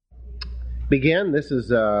begin. This is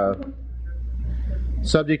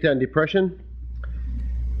subject on depression.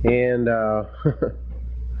 And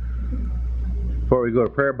before we go to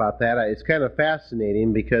prayer about that, it's kind of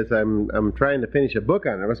fascinating because I'm trying to finish a book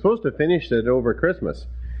on it. I was supposed to finish it over Christmas,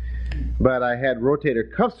 but I had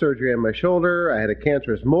rotator cuff surgery on my shoulder. I had a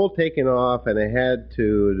cancerous mole taken off, and I had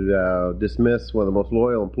to dismiss one of the most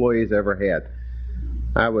loyal employees I ever had.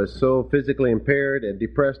 I was so physically impaired and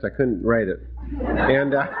depressed I couldn't write it.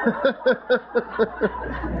 And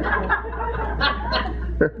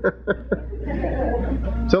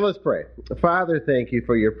so let's pray. Father, thank you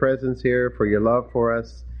for your presence here, for your love for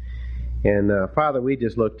us. And Father, we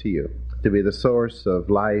just look to you to be the source of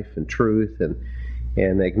life and truth, and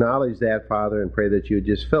acknowledge that, Father, and pray that you would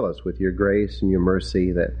just fill us with your grace and your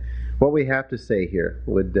mercy, that what we have to say here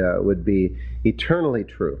would be eternally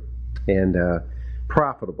true and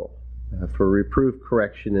profitable for reproof,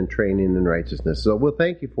 correction, and training in righteousness. So we'll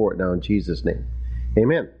thank you for it now in Jesus' name.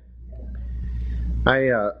 Amen.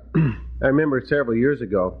 I remember several years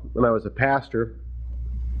ago when I was a pastor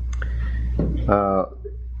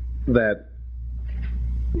that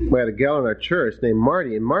we had a gal in our church named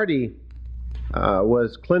Marty, and Marty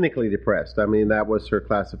was clinically depressed. I mean, that was her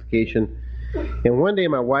classification. And one day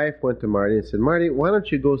my wife went to Marty and said, "Marty, why don't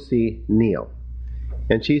you go see Neil?"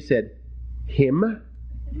 And she said, "Him?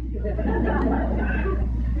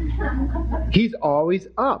 He's always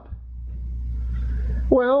up."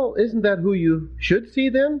 Well, isn't that who you should see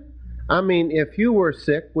then? I mean, if you were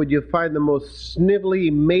sick, would you find the most snivelly,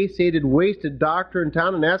 emaciated, wasted doctor in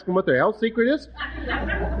town and ask him what their health secret is?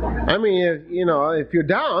 I mean, if you're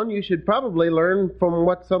down, you should probably learn from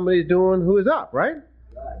what somebody's doing who is up, right?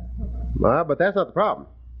 But that's not the problem.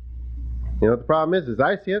 You know what the problem is, as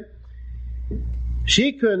I see it?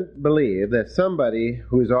 She couldn't believe that somebody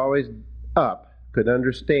who's always up could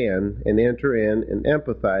understand and enter in and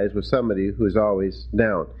empathize with somebody who's always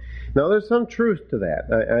down. Now, there's some truth to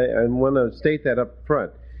that. I want to state that up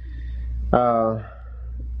front.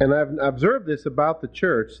 And I've observed this about the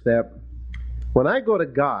church, that when I go to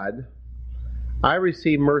God, I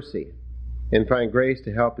receive mercy and find grace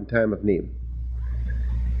to help in time of need.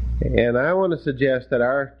 And I want to suggest that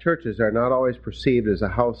our churches are not always perceived as a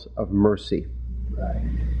house of mercy. Right.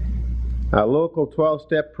 A local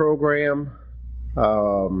 12-step program,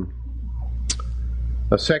 a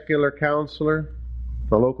secular counselor,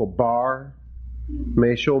 a local bar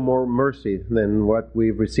may show more mercy than what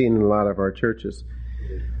we've seen in a lot of our churches.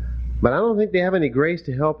 But I don't think they have any grace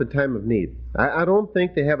to help in time of need. I don't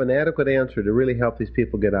think they have an adequate answer to really help these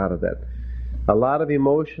people get out of that. A lot of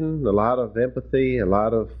emotion, a lot of empathy, a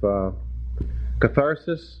lot of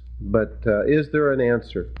catharsis, but is there an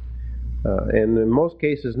answer? And in most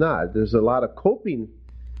cases not. There's a lot of coping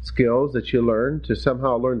skills that you learn to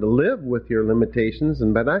somehow learn to live with your limitations,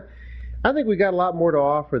 but I think we got a lot more to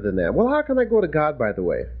offer than that. Well, how can I go to God, by the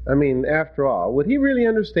way? I mean, after all, would he really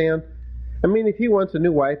understand? I mean, if he wants a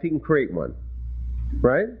new wife, he can create one,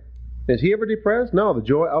 right? Is he ever depressed? No, the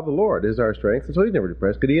joy of the Lord is our strength, and so he's never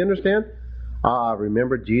depressed. Could he understand?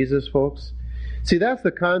 Remember Jesus, folks? See, that's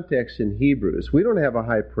the context in Hebrews. We don't have a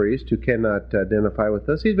high priest who cannot identify with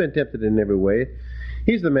us. He's been tempted in every way.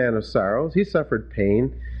 He's the man of sorrows. He suffered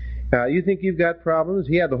pain. You think you've got problems?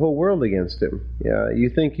 He had the whole world against him. You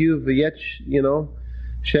think you've yet,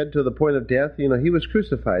 shed to the point of death? He was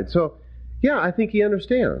crucified. So, I think he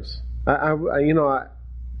understands. We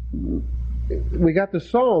got the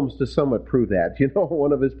Psalms to somewhat prove that.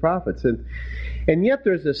 One of his prophets, and yet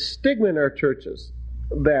there's a stigma in our churches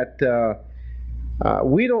that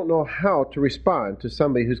we don't know how to respond to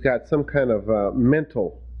somebody who's got some kind of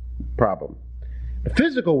mental problem. The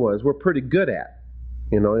physical ones we're pretty good at.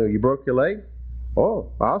 You broke your leg?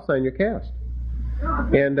 Oh, I'll sign your cast.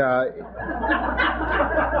 And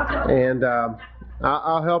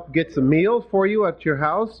I'll help get some meals for you at your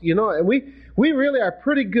house. And we really are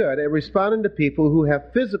pretty good at responding to people who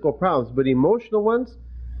have physical problems, but emotional ones,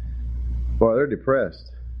 well, they're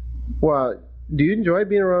depressed. Well, do you enjoy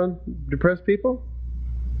being around depressed people?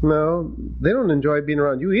 No, they don't enjoy being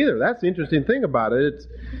around you either. That's the interesting thing about it.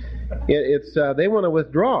 It's they want to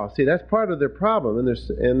withdraw. See, that's part of their problem,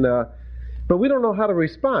 but we don't know how to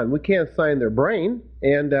respond. We can't sign their brain,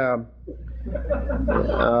 and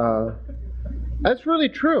that's really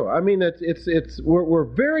true. I mean, we're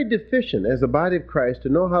very deficient as a body of Christ to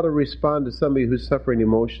know how to respond to somebody who's suffering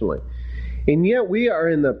emotionally, and yet we are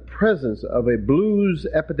in the presence of a blues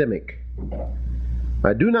epidemic.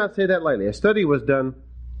 I do not say that lightly. A study was done.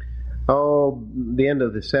 The end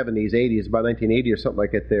of the 70s, 80s, about 1980 or something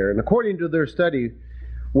like that there. And according to their study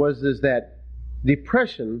is that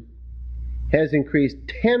depression has increased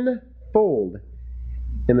tenfold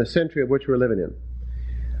in the century of which we're living in.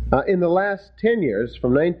 In the last 10 years,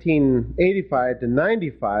 from 1985 to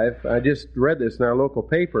 95, I just read this in our local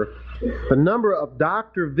paper, the number of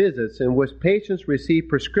doctor visits in which patients received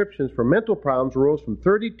prescriptions for mental problems rose from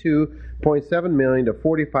 32.7 million to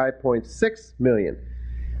 45.6 million.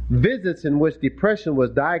 Visits in which depression was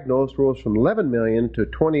diagnosed rose from 11 million to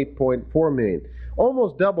 20.4 million,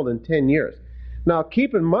 almost doubled in 10 years. Now,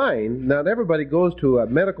 keep in mind, not everybody goes to a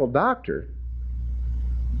medical doctor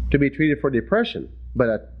to be treated for depression,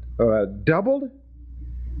 but doubled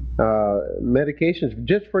medications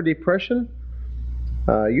just for depression,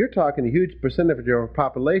 you're talking a huge percentage of our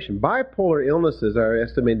population. Bipolar illnesses are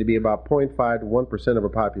estimated to be about 0.5 to 1% of our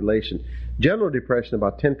population. General depression,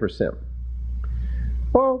 about 10%.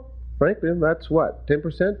 Well, frankly, that's what?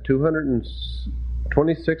 10%?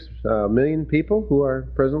 226 million people who are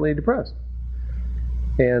presently depressed.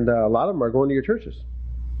 And a lot of them are going to your churches.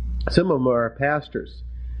 Some of them are pastors.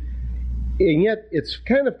 And yet, it's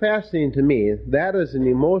kind of fascinating to me that as an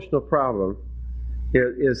emotional problem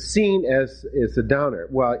is seen as a downer.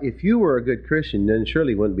 Well, if you were a good Christian, then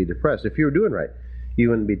surely you wouldn't be depressed. If you were doing right, you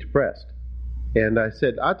wouldn't be depressed. And I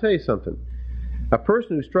said, I'll tell you something. A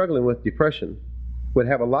person who's struggling with depression would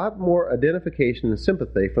have a lot more identification and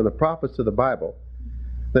sympathy from the prophets of the Bible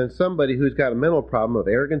than somebody who's got a mental problem of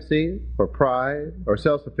arrogancy or pride or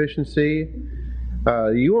self-sufficiency.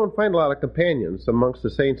 You won't find a lot of companions amongst the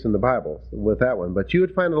saints in the Bible with that one, but you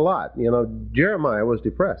would find a lot. You know, Jeremiah was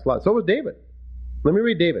depressed a lot. So was David. Let me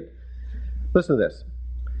read David. Listen to this.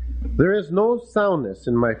 There is no soundness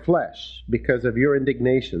in my flesh because of your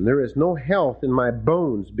indignation. There is no health in my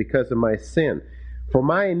bones because of my sin. For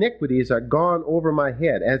my iniquities are gone over my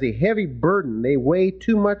head. As a heavy burden, they weigh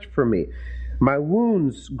too much for me. My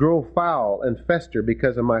wounds grow foul and fester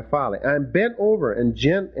because of my folly. I am bent over and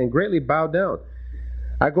greatly bowed down.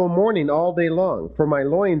 I go mourning all day long, for my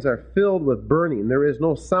loins are filled with burning. There is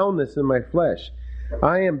no soundness in my flesh.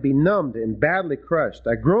 I am benumbed and badly crushed.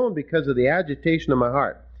 I groan because of the agitation of my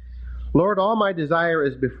heart. Lord, all my desire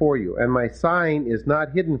is before you, and my sighing is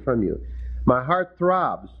not hidden from you. My heart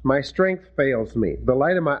throbs. My strength fails me. The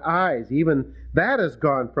light of my eyes, even that is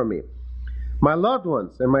gone from me. My loved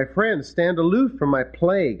ones and my friends stand aloof from my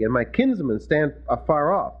plague, and my kinsmen stand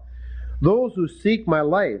afar off. Those who seek my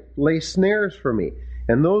life lay snares for me,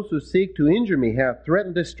 and those who seek to injure me have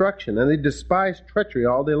threatened destruction, and they despise treachery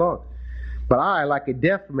all day long. But I, like a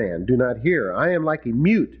deaf man, do not hear. I am like a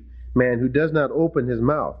mute man who does not open his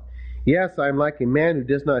mouth. Yes, I am like a man who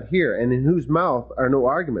does not hear, and in whose mouth are no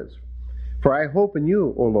arguments. For I hope in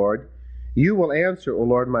you, O Lord. You will answer, O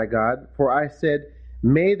Lord my God. For I said,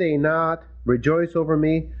 may they not rejoice over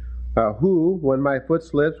me, who, when my foot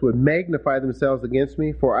slips, would magnify themselves against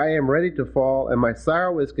me? For I am ready to fall, and my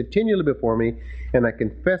sorrow is continually before me, and I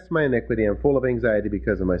confess my iniquity. I am full of anxiety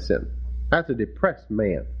because of my sin. That's a depressed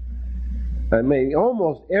man. I mean,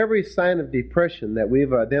 almost every sign of depression that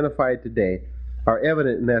we've identified today are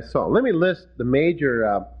evident in that song. Let me list the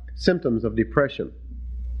major symptoms of depression.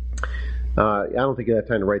 I don't think I have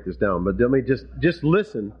time to write this down, but let me just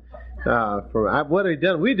listen. What I've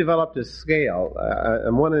done, we developed a scale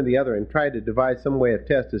on one and the other and tried to devise some way of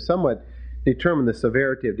test to somewhat determine the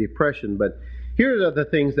severity of depression. But here are the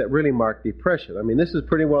things that really mark depression. I mean, this is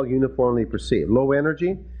pretty well uniformly perceived. Low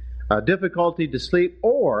energy, difficulty to sleep,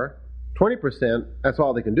 or 20%, that's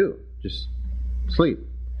all they can do, just sleep.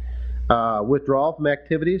 Withdrawal from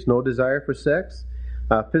activities, no desire for sex,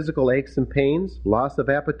 physical aches and pains, loss of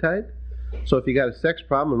appetite. So if you got a sex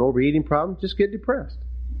problem, an overeating problem, just get depressed.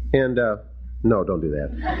 And, no, don't do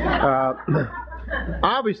that.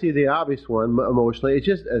 Obviously, the obvious one, emotionally, is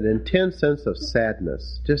just an intense sense of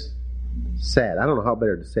sadness. Just sad. I don't know how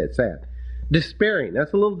better to say it. Sad. Despairing.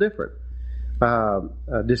 That's a little different.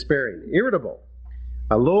 Despairing. Irritable.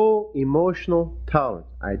 A low emotional tolerance.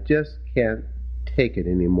 I just can't take it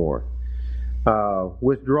anymore.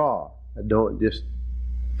 Withdrawal.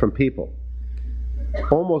 From people.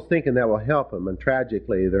 Almost thinking that will help them, and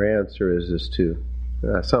tragically their answer is just to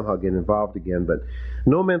somehow get involved again. But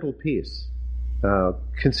no mental peace.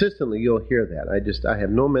 Consistently you'll hear that. I have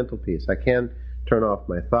no mental peace. I can't turn off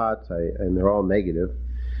my thoughts, and they're all negative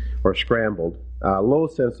or scrambled. Low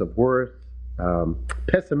sense of worth.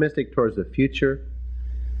 Pessimistic towards the future.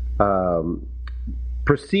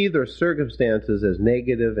 Perceive their circumstances as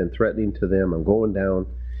negative and threatening to them. I'm going down.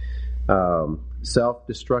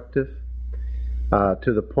 Self-destructive.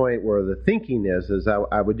 To the point where the thinking is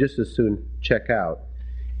I would just as soon check out.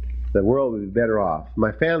 The world would be better off.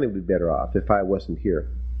 My family would be better off if I wasn't here.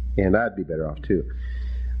 And I'd be better off too.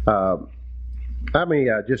 Let me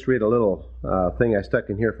just read a little thing I stuck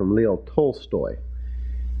in here from Leo Tolstoy.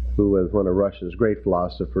 who was one of Russia's great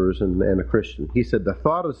philosophers and a Christian. He said, "The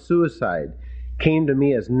thought of suicide came to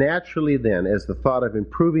me as naturally then as the thought of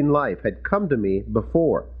improving life had come to me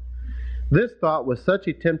before. This thought was such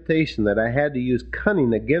a temptation that I had to use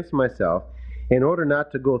cunning against myself in order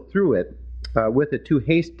not to go through it with it too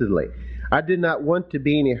hastily. I did not want to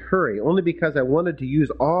be in a hurry, only because I wanted to use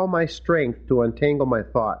all my strength to untangle my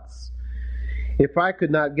thoughts. If I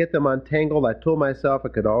could not get them untangled, I told myself I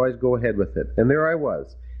could always go ahead with it. And there I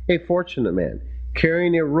was, a fortunate man,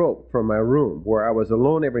 carrying a rope from my room, where I was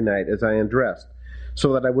alone every night as I undressed,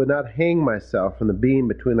 so that I would not hang myself from the beam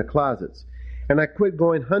between the closets. And I quit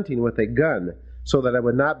going hunting with a gun, so that I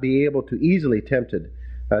would not be able to easily tempted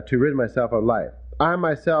to rid myself of life. I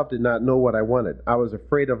myself did not know what I wanted. I was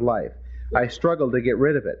afraid of life. I struggled to get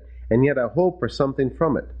rid of it, and yet I hoped for something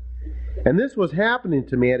from it. And this was happening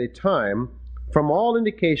to me at a time, from all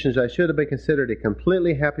indications, I should have been considered a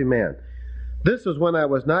completely happy man. This was when I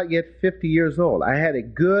was not yet 50 years old. I had a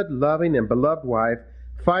good, loving, and beloved wife,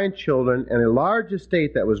 fine children, and a large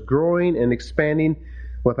estate that was growing and expanding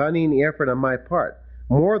without any effort on my part.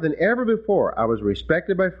 More than ever before, I was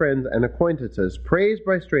respected by friends and acquaintances, praised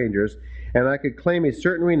by strangers, and I could claim a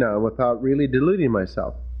certain renown without really deluding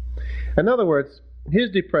myself. In other words,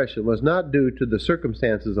 his depression was not due to the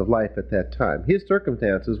circumstances of life at that time. His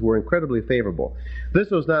circumstances were incredibly favorable.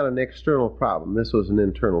 This was not an external problem. This was an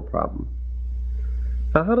internal problem.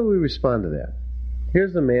 Now, how do we respond to that?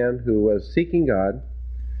 Here's a man who was seeking God,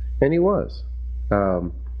 and he was.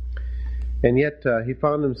 And yet he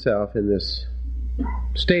found himself in this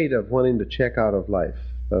state of wanting to check out of life.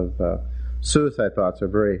 Suicide thoughts are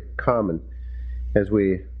very common as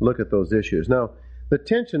we look at those issues. Now, the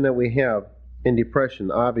tension that we have in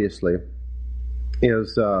depression, obviously,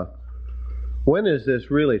 is when is this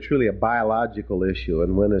really truly a biological issue,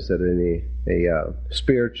 and when is it a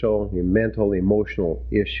spiritual, mental, emotional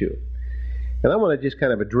issue? And I want to just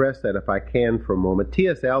kind of address that if I can for a moment.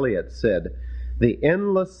 T.S. Eliot said, "The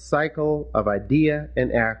endless cycle of idea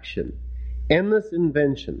and action, endless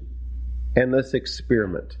invention, endless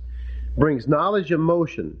experiment, brings knowledge of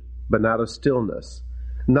motion, but not of stillness,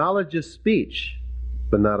 knowledge of speech,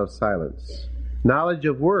 but not of silence, knowledge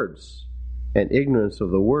of words, and ignorance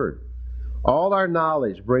of the word. All our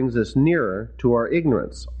knowledge brings us nearer to our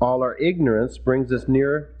ignorance. All our ignorance brings us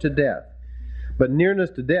nearer to death. But nearness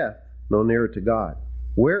to death, no nearer to God.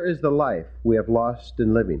 Where is the life we have lost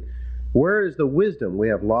in living? Where is the wisdom we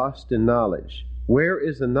have lost in knowledge? Where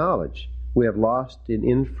is the knowledge we have lost in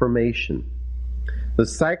information? The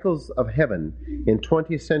cycles of heaven in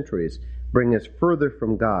 20 centuries bring us further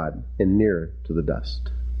from God and nearer to the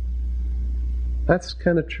dust." That's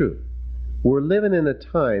kind of true. We're living in a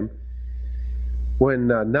time when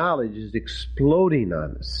knowledge is exploding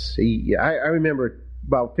on us. I remember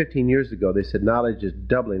about 15 years ago, they said knowledge is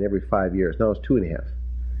doubling every 5 years. Now it's 2.5.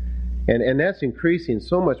 And that's increasing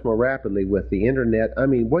so much more rapidly with the internet. I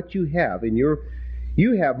mean, what you have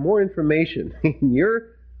you have more information in your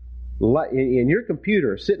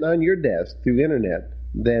computer sitting on your desk through internet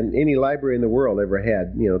than any library in the world ever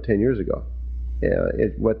had, 10 years ago.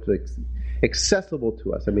 What's accessible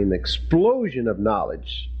to us. I mean, the explosion of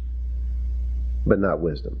knowledge, but not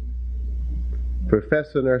wisdom.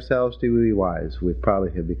 Professing ourselves to be wise, we probably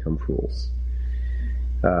have become fools.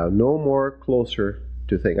 No more closer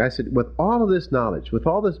to think. I said, with all of this knowledge, with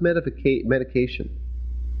all this medication,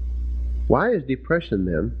 why is depression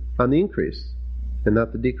then on the increase and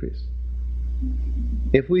not the decrease?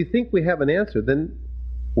 If we think we have an answer, then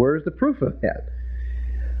where's the proof of that?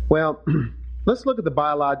 Well, let's look at the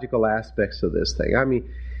biological aspects of this thing. I mean,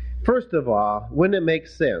 first of all, wouldn't it make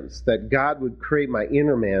sense that God would create my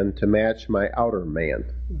inner man to match my outer man?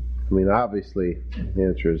 I mean, obviously, the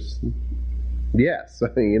answer is yes.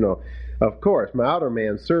 I mean, of course, my outer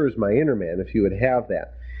man serves my inner man, if you would have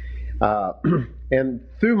that. And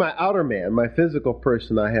through my outer man, my physical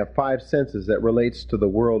person, I have 5 senses that relates to the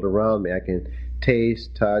world around me. I can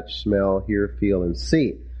taste, touch, smell, hear, feel, and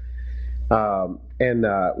see. And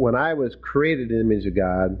when I was created in the image of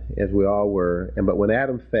God, as we all were, but when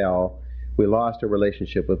Adam fell, we lost our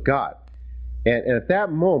relationship with God. And at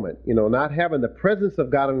that moment, not having the presence of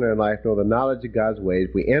God in our life, nor the knowledge of God's ways,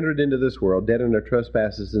 we entered into this world, dead in our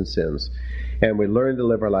trespasses and sins, and we learned to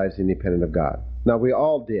live our lives independent of God. Now, we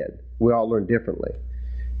all did. We all learned differently.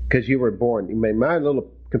 Because you were born. My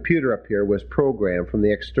little computer up here was programmed from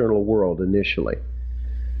the external world initially.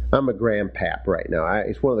 I'm a grandpap right now.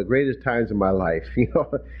 It's one of the greatest times of my life.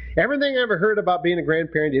 Everything I ever heard about being a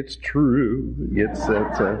grandparent, it's true. Do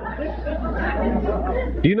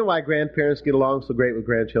you know why grandparents get along so great with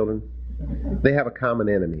grandchildren? They have a common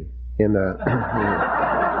enemy.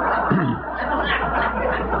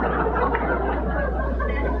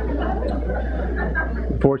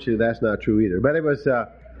 Fortunately, that's not true either. But it was.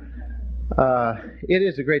 It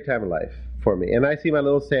is a great time of life for me, and I see my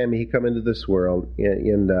little Sammy. He come into this world,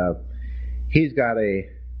 and he's got a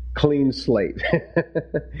clean slate.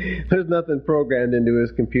 There's nothing programmed into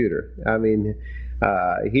his computer. I mean,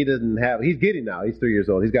 he doesn't have. He's getting now. He's 3 years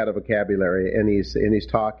old. He's got a vocabulary, and he's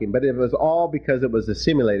talking. But it was all because it was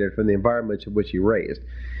assimilated from the environment in which he raised.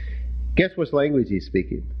 Guess which language he's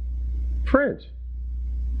speaking? French.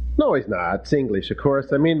 No, he's not. It's English, of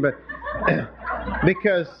course. I mean, but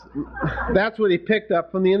because that's what he picked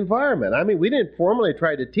up from the environment. I mean, we didn't formally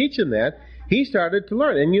try to teach him that. He started to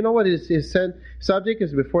learn. And you know what his subject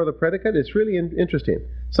is before the predicate? It's really interesting.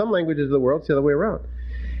 Some languages of the world, it's the other way around.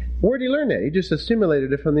 Where did he learn that? He just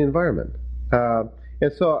assimilated it from the environment.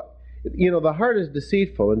 And so, the heart is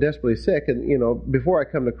deceitful and desperately sick. And, before I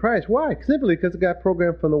come to Christ, why? Simply because it got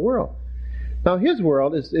programmed from the world. Now, his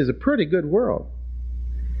world is a pretty good world.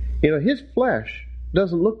 His flesh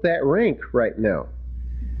doesn't look that rank right now.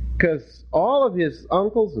 Because all of his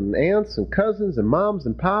uncles and aunts and cousins and moms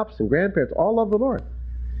and pops and grandparents all love the Lord.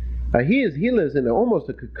 He lives in almost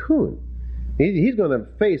a cocoon. He's going to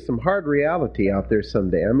face some hard reality out there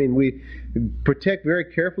someday. I mean, we protect very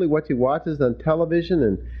carefully what he watches on television.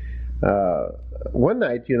 And one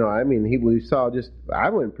night, we saw I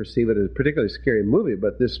wouldn't perceive it as a particularly scary movie,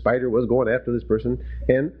 but this spider was going after this person.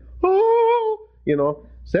 And,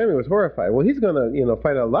 Sammy was horrified. Well, he's going to,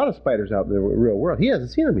 find a lot of spiders out in the real world. He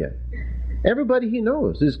hasn't seen them yet. Everybody he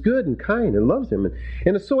knows is good and kind and loves him.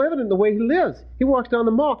 And it's so evident in the way he lives. He walks down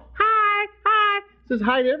the mall. Hi. Says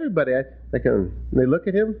hi to everybody. They look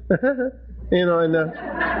at him. And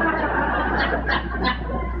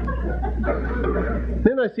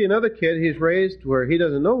then I see another kid he's raised where he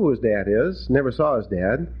doesn't know who his dad is, never saw his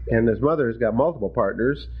dad, and his mother has got multiple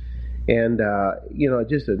partners. And,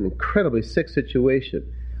 just an incredibly sick situation.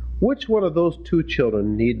 Which one of those two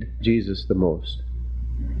children need Jesus the most?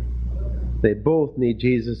 They both need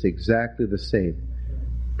Jesus exactly the same.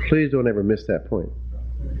 Please don't ever miss that point.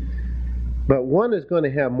 But one is going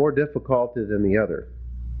to have more difficulty than the other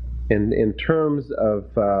in terms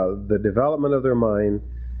of the development of their mind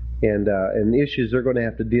and issues they're going to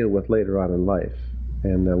have to deal with later on in life,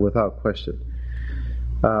 and without question.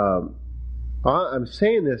 I'm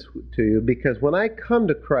saying this to you because when I come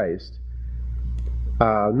to Christ,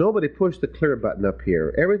 nobody pushed the clear button up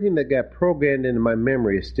here. Everything that got programmed into my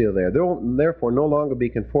memory is still there. They will therefore no longer be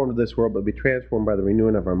conformed to this world, but be transformed by the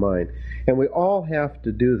renewing of our mind. And we all have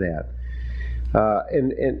to do that.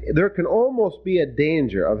 And there can almost be a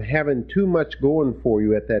danger of having too much going for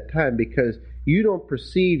you at that time because you don't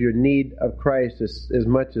perceive your need of Christ as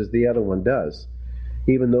much as the other one does,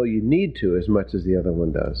 even though you need to as much as the other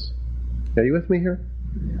one does. Are you with me here?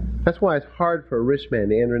 That's why it's hard for a rich man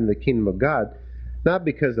to enter into the kingdom of God, not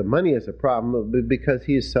because the money is a problem, but because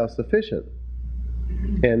he is self-sufficient.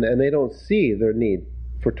 And they don't see their need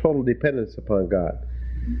for total dependence upon God.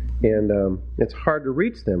 And it's hard to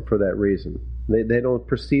reach them for that reason. They don't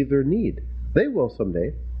perceive their need. They will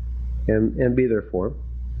someday, and be there for them.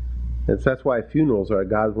 And so that's why funerals are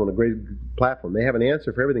God's one of the great platform. They have an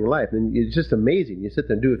answer for everything in life, and it's just amazing. You sit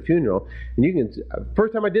there and do a funeral, and you can.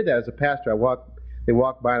 First time I did that as a pastor, they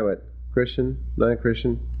walked by and I went, Christian,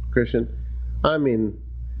 non-Christian, Christian. I mean,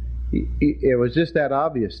 it was just that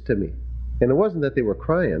obvious to me, and it wasn't that they were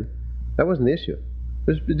crying. That wasn't the issue. It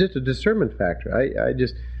was just a discernment factor.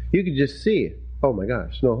 You could just see. Oh my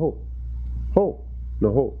gosh, no hope,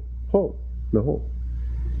 no hope, no hope,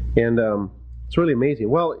 and it's really amazing.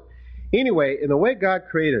 Well. Anyway, in the way God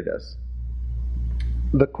created us,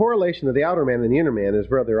 the correlation of the outer man and the inner man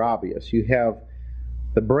is rather obvious. You have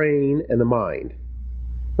the brain and the mind.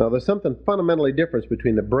 Now, there's something fundamentally different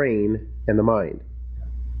between the brain and the mind.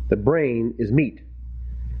 The brain is meat.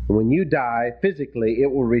 And when you die, physically,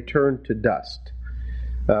 it will return to dust.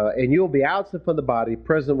 And you'll be absent from the body,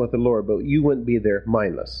 present with the Lord, but you wouldn't be there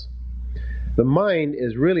mindless. The mind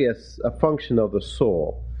is really a function of the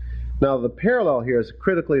soul. Now, the parallel here is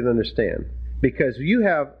critically to understand because you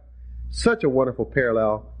have such a wonderful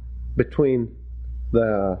parallel between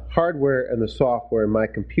the hardware and the software in my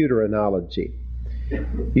computer analogy.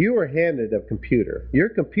 You were handed a computer. Your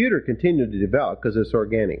computer continued to develop because it's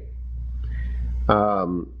organic.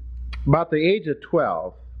 About the age of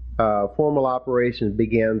 12, formal operations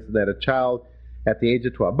begins that a child at the age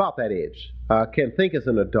of 12, about that age, can think as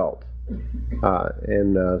an adult.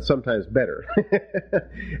 And sometimes better.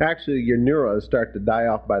 Actually, your neurons start to die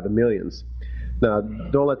off by the millions. Now,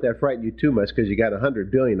 don't let that frighten you too much because you got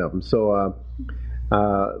 100 billion of them. So,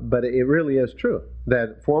 but it really is true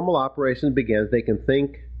that formal operations begins. They can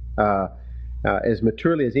think as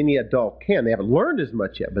maturely as any adult can. They haven't learned as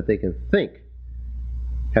much yet, but they can think.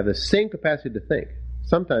 have the same capacity to think,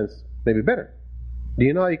 sometimes maybe better. Do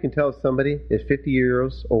you know how you can tell if somebody is 50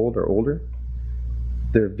 years old or older?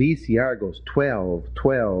 Their VCR goes 12,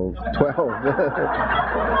 12, 12.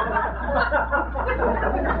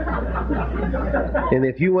 And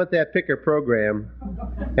if you want that picker program,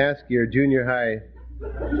 ask your junior high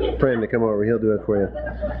friend to come over. He'll do it for you.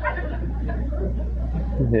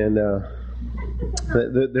 And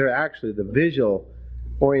they're actually the visual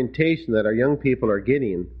orientation that our young people are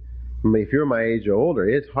getting. I mean, if you're my age or older,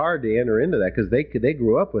 it's hard to enter into that because they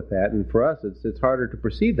grew up with that, and for us, it's harder to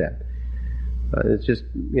perceive that. It's just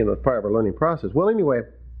part of our learning process. Well, anyway,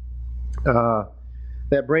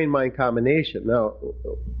 that brain-mind combination. Now,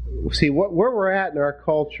 see where we're at in our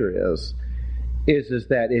culture is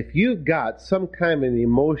that if you've got some kind of an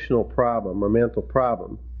emotional problem or mental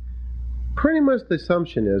problem, pretty much the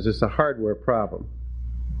assumption is it's a hardware problem.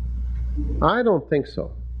 I don't think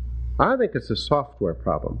so. I think it's a software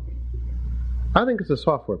problem.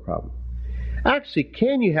 Actually,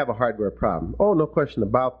 can you have a hardware problem? Oh, no question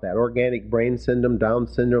about that. Organic brain syndrome, Down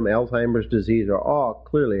syndrome, Alzheimer's disease are all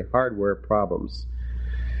clearly hardware problems.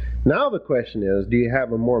 Now the question is, do you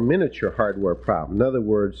have a more miniature hardware problem? In other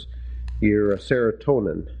words, your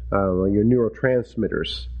serotonin, your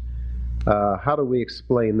neurotransmitters. How do we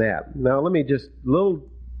explain that? Now let me just, little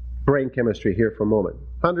brain chemistry here for a moment.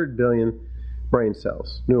 100 billion brain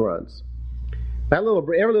cells, neurons. Every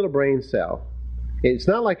little brain cell, it's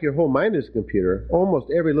not like your whole mind is a computer.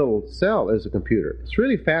 Almost every little cell is a computer. It's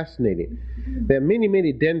really fascinating. There are many,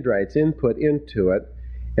 many dendrites input into it,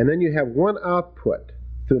 and then you have one output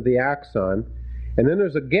through the axon, and then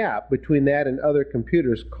there's a gap between that and other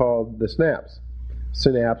computers called the synapse,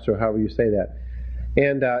 or however you say that.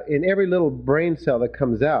 And in every little brain cell that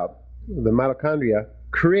comes out, the mitochondria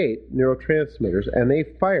create neurotransmitters, and they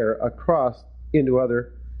fire across into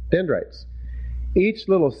other dendrites. Each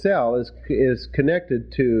little cell is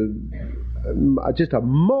connected to just a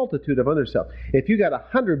multitude of other cells. If you got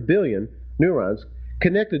 100 billion neurons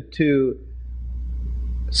connected to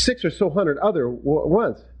 600 or so other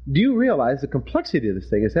ones, do you realize the complexity of this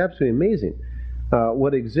thing is absolutely amazing?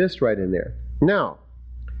 What exists right in there. Now,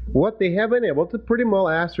 what they have been able to pretty well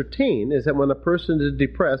ascertain is that when a person is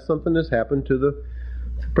depressed, something has happened to the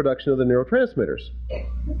production of the neurotransmitters.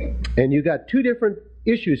 And you got two different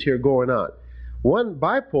issues here going on. One,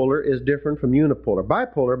 bipolar is different from unipolar.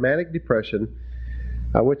 Bipolar, manic depression,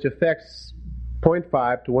 which affects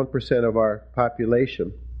 0.5 to 1% of our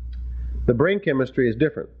population. The brain chemistry is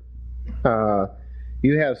different.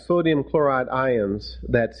 You have sodium chloride ions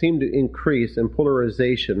that seem to increase in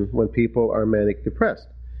polarization when people are manic depressed.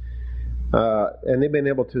 And they've been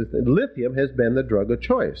able to, lithium has been the drug of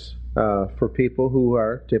choice for people who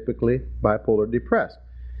are typically bipolar depressed.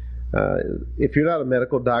 If you're not a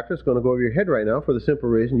medical doctor, it's going to go over your head right now for the simple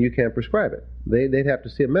reason you can't prescribe it. They'd have to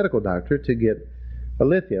see a medical doctor to get a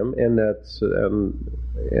lithium, and that's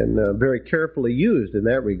very carefully used in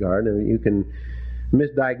that regard, and you can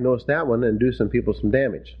misdiagnose that one and do some people some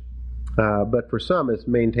damage. But for some, it's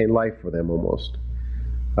maintained life for them almost.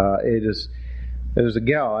 There's a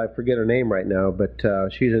gal, I forget her name right now, but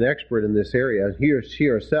she's an expert in this area. She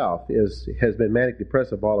herself has been manic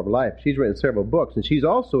depressive all of her life. She's written several books, and she's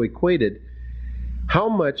also equated how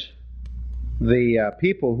much the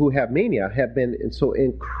people who have mania have been so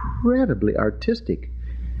incredibly artistic.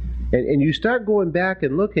 And you start going back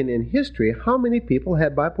and looking in history, how many people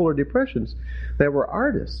had bipolar depressions that were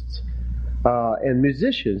artists and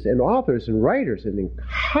musicians and authors and writers and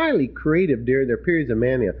highly creative during their periods of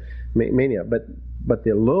mania. But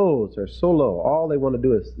the lows are so low. All they want to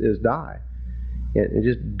do is die, and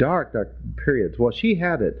just dark periods. Well, she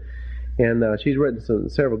had it, and she's written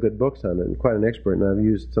several good books on it, and quite an expert. And I've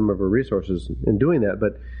used some of her resources in doing that.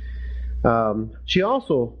 But she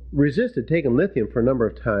also resisted taking lithium for a number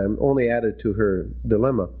of times, only added to her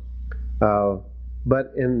dilemma.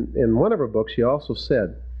 But in one of her books, she also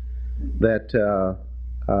said that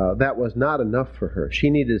that was not enough for her. She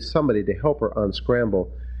needed somebody to help her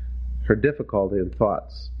unscramble her difficulty in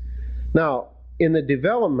thoughts. Now, in the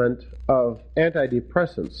development of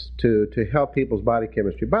antidepressants to help people's body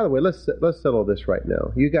chemistry, by the way, let's settle this right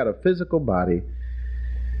now. You got a physical body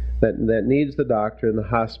that needs the doctor and the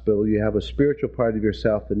hospital. You have a spiritual part of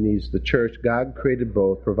yourself that needs the church. God created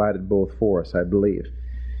both, provided both for us, I believe.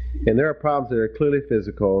 And there are problems that are clearly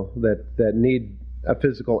physical that need a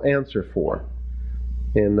physical answer for.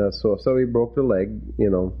 And so if somebody broke their leg,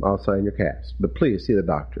 I'll sign your cast. But please see the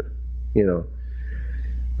doctor.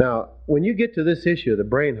 Now, when you get to this issue of the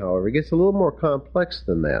brain, however, it gets a little more complex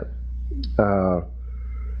than that.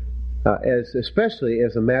 Especially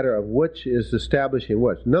as a matter of which is establishing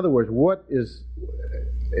what. In other words, what is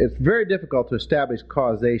it's very difficult to establish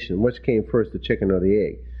causation. Which came first, the chicken or the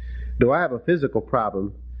egg? Do I have a physical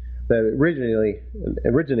problem that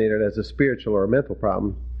originated as a spiritual or a mental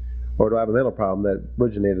problem, or do I have a mental problem that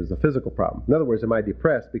originated as a physical problem? In other words, am I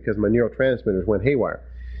depressed because my neurotransmitters went haywire?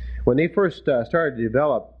 When they first started to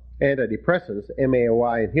develop antidepressants,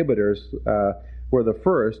 MAOI inhibitors were the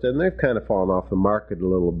first, and they've kind of fallen off the market a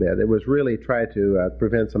little bit. It was really try to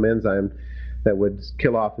prevent some enzyme that would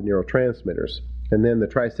kill off the neurotransmitters. And then the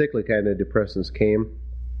tricyclic antidepressants came,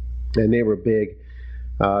 and they were big.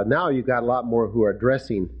 Now you've got a lot more who are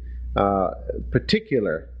addressing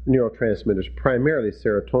particular neurotransmitters, primarily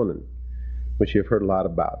serotonin, which you've heard a lot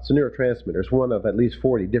about. So neurotransmitters, one of at least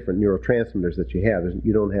 40 different neurotransmitters that you have.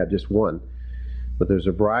 You don't have just one, but there's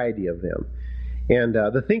a variety of them. And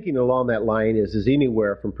the thinking along that line is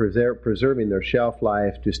anywhere from preserving their shelf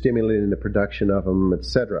life to stimulating the production of them,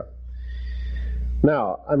 etc.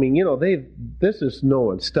 Now, I mean, this is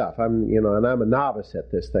known stuff. And I'm a novice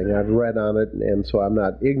at this thing. I've read on it, and so I'm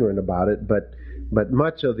not ignorant about it. But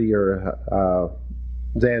much of your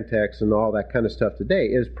Xanax and all that kind of stuff today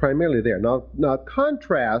is primarily there. Now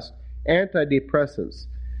contrast antidepressants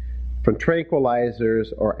from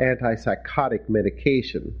tranquilizers or antipsychotic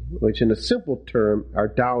medication, which in a simple term are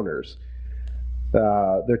downers.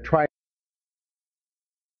 They're trying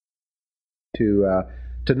to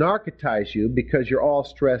narcotize you because you're all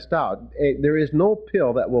stressed out. There is no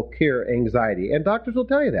pill that will cure anxiety, and doctors will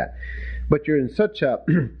tell you that. But you're in such a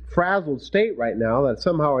frazzled state right now that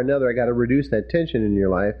somehow or another I got to reduce that tension in your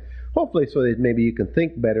life, hopefully so that maybe you can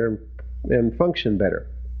think better and function better.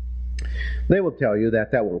 They will tell you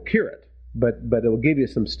that won't cure it, but it will give you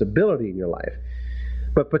some stability in your life.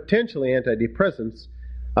 But potentially antidepressants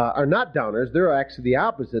are not downers. They're actually the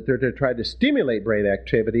opposite. They're to try to stimulate brain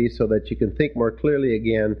activity so that you can think more clearly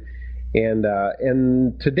again.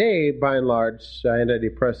 And today, by and large,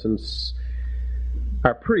 antidepressants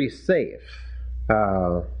are pretty safe.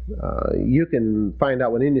 You can find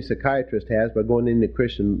out what any psychiatrist has by going into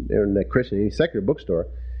any secular bookstore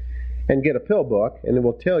and get a pill book, and it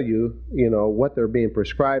will tell you, what they're being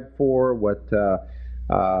prescribed for, what the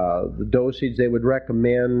dosage they would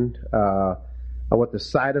recommend, what the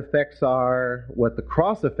side effects are, what the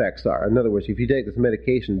cross effects are. In other words, if you take this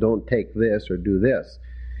medication, don't take this or do this.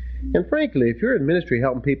 And frankly, if you're in ministry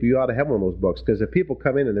helping people, you ought to have one of those books, because if people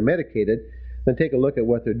come in and they're medicated, then take a look at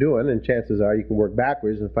what they're doing, and chances are you can work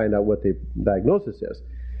backwards and find out what the diagnosis is.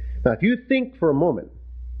 Now, if you think for a moment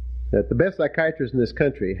that the best psychiatrists in this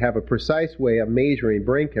country have a precise way of measuring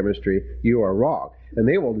brain chemistry, you are wrong. And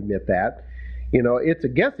they will admit that. It's a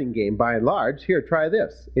guessing game by and large. Here, try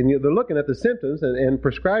this. And they're looking at the symptoms and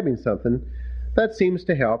prescribing something that seems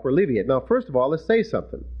to help or alleviate. Now, first of all, let's say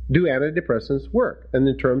something. Do antidepressants work? And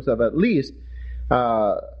in terms of at least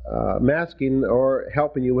masking or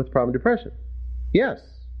helping you with problem depression? Yes,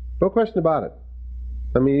 no question about it.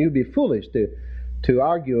 I mean, you'd be foolish to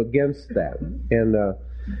argue against that. And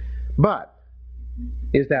but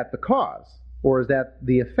is that the cause, or is that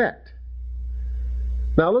the effect?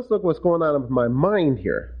 Now let's look what's going on with my mind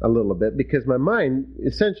here a little bit, because my mind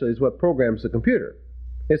essentially is what programs the computer.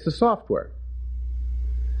 It's the software.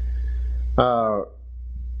 Coming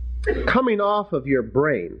off of your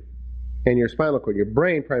brain and your spinal cord, your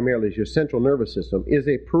brain primarily is your central nervous system, is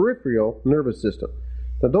a peripheral nervous system.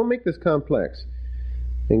 Now don't make this complex,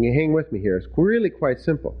 and you hang with me here. It's really quite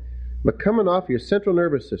simple. But coming off your central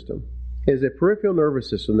nervous system is a peripheral nervous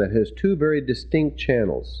system that has two very distinct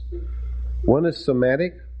channels. One is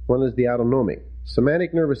somatic, one is the autonomic.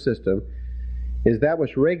 Somatic nervous system is that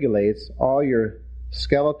which regulates all your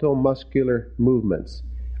skeletal muscular movements.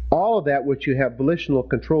 All of that which you have volitional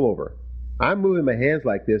control over. I'm moving my hands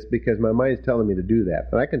like this because my mind is telling me to do that,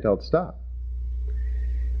 and I can tell it to stop.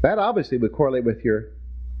 That obviously would correlate with your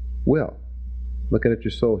will. Looking at your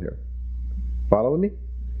soul here. Following me?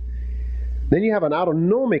 Then you have an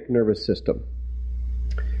autonomic nervous system.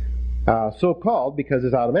 So called because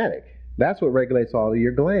it's automatic. That's what regulates all of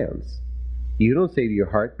your glands. You don't say to your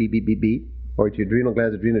heart, beat, beat, beat, beat, or to your adrenal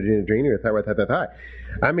glands, adrenal, or thyroid, thyroid.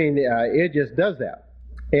 I mean, it just does that.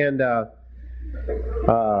 And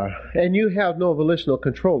you have no volitional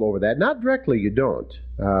control over that. Not directly, you don't.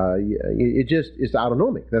 It's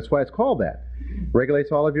autonomic. That's why it's called that.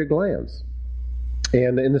 Regulates all of your glands.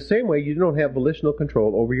 And in the same way, you don't have volitional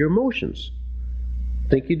control over your emotions.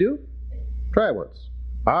 Think you do? Try it once.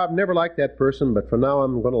 I've never liked that person, but from now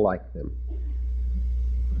I'm going to like them.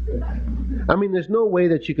 I mean, there's no way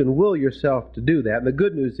that you can will yourself to do that. And the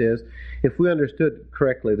good news is, if we understood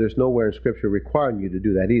correctly, there's nowhere in Scripture requiring you to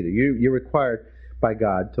do that either. You're required by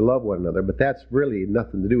God to love one another, but that's really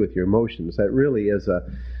nothing to do with your emotions. That really is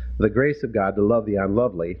the grace of God to love the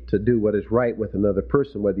unlovely, to do what is right with another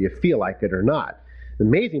person, whether you feel like it or not. The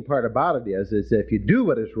amazing part about it is if you do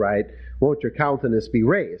what is right, won't your countenance be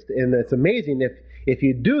raised? And it's amazing if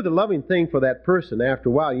you do the loving thing for that person, after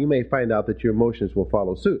a while you may find out that your emotions will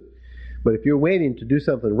follow suit. But if you're waiting to do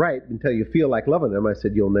something right until you feel like loving them, I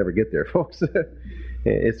said you'll never get there, folks.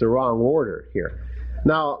 It's the wrong order here.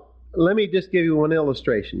 Now, let me just give you one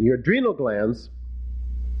illustration. Your adrenal glands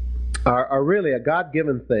are really a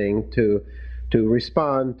God-given thing to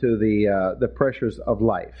respond to the pressures of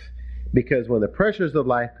life. Because when the pressures of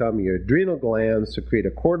life come, your adrenal glands secrete a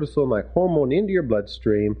cortisol-like hormone into your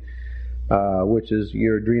bloodstream, which is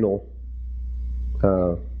your adrenal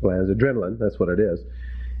glands, adrenaline, that's what it is,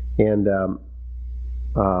 and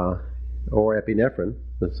or epinephrine.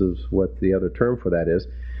 This is what the other term for that is.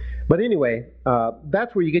 But anyway,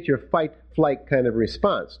 that's where you get your fight-flight kind of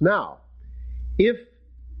response. Now, if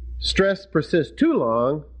stress persists too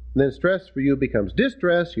long, then stress for you becomes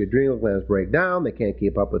distress, your adrenal glands break down, they can't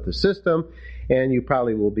keep up with the system, and you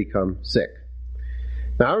probably will become sick.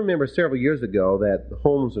 Now, I remember several years ago that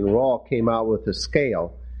Holmes and Rawls came out with a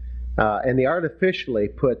scale, and they artificially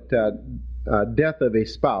put death of a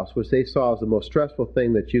spouse, which they saw as the most stressful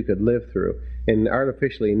thing that you could live through, and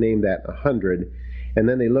artificially named that 100. And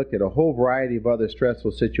then they looked at a whole variety of other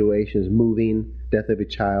stressful situations, moving, death of a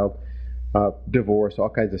child, divorce, all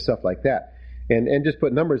kinds of stuff like that. And just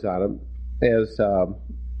put numbers on them as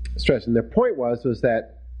stress. And their point was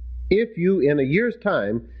that if you, in a year's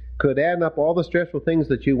time, could add up all the stressful things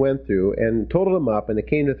that you went through and total them up, and it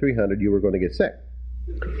came to 300, you were going to get sick.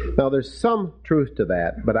 Now, there's some truth to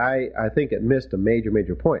that, but I think it missed a major,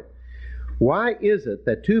 major point. Why is it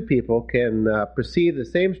that two people can perceive the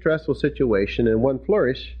same stressful situation and one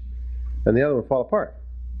flourish and the other one fall apart?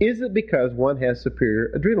 Is it because one has superior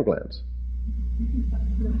adrenal glands?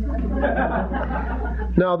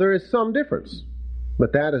 Now, there is some difference,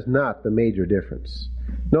 but that is not the major difference.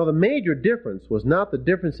 No, the major difference was not the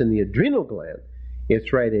difference in the adrenal gland.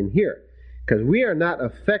 It's right in here. Because we are not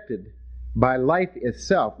affected by life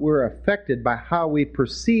itself. We're affected by how we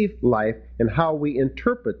perceive life and how we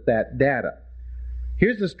interpret that data.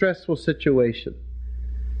 Here's a stressful situation.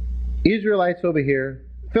 Israelites over here,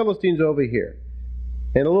 Philistines over here,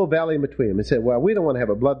 and a little valley in between them. They said, well, we don't want to have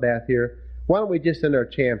a bloodbath here. Why don't we just send our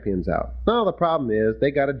champions out? No, the problem is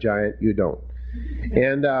they got a giant, you don't.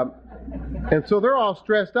 And so they're all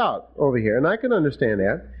stressed out over here, and I can understand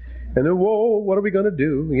that. And they're, whoa, what are we going to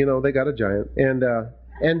do? You know, they got a giant.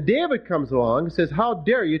 And David comes along and says, how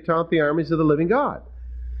dare you taunt the armies of the living God?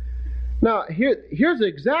 Now, here's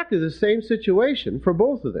exactly the same situation for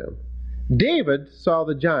both of them. David saw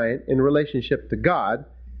the giant in relationship to God.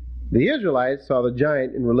 The Israelites saw the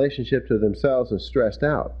giant in relationship to themselves and stressed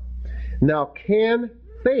out. Now, can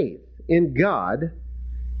faith in God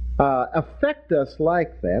affect us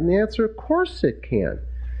like that? And the answer, of course it can.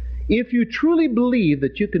 If you truly believe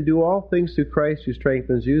that you can do all things through Christ who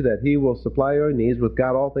strengthens you, that He will supply your needs, with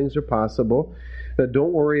God all things are possible, that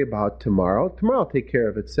don't worry about tomorrow. Tomorrow will take care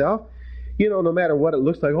of itself. You know, no matter what it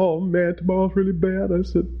looks like, oh man, tomorrow's really bad. I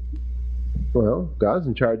said, well, God's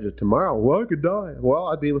in charge of tomorrow. Well, I could die. Well,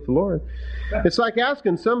 I'd be with the Lord. It's like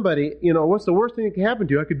asking somebody, you know, what's the worst thing that can happen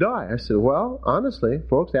to you? I could die. I said, well, honestly,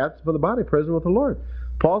 folks, absent from the body, present with the Lord.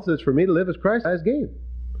 Paul says, for me to live as Christ, I is gain.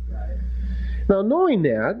 Right. Now, knowing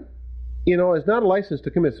that, you know, is not a license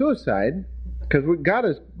to commit suicide, because God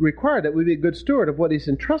has required that we be a good steward of what He's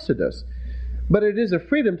entrusted us. But it is a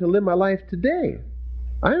freedom to live my life today.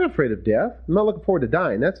 I'm afraid of death. I'm not looking forward to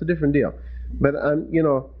dying. That's a different deal. But I'm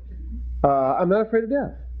not afraid of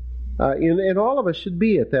death. And all of us should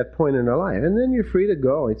be at that point in our life. And then you're free to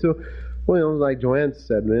go. And so, well, like Joanne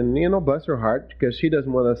said, and, you know, bless her heart, because she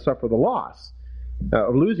doesn't want to suffer the loss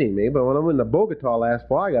of losing me. But when I went to Bogota last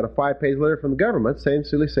fall, I got a 5-page letter from the government saying,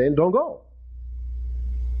 don't go.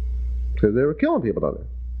 Because they were killing people down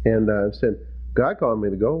there. And I said, God called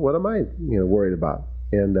me to go. What am I, worried about?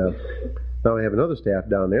 And now I have another staff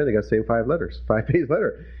down there. They got the same 5-page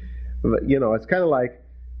letter. But, it's kind of like,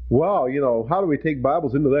 wow, how do we take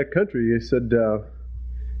Bibles into that country? He said,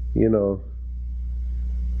 we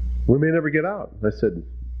may never get out. I said,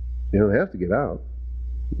 you don't have to get out,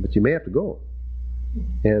 but you may have to go.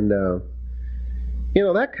 And,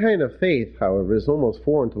 that kind of faith, however, is almost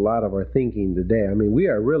foreign to a lot of our thinking today. I mean, we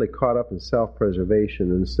are really caught up in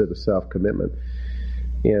self-preservation instead of self-commitment.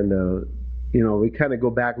 And, we kind of go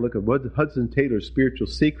back and look at what's Hudson Taylor's spiritual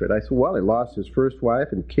secret. I said, well, he lost his first wife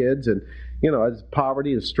and kids, and, his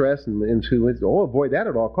poverty and stress, and avoid that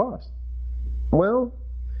at all costs. Well,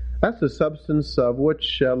 that's the substance of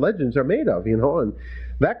which legends are made of, and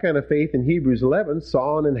That kind of faith in Hebrews 11,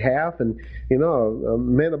 sawn in half, and,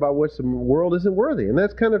 meant about which the world isn't worthy. And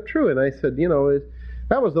that's kind of true. And I said,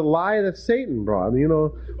 that was the lie that Satan brought.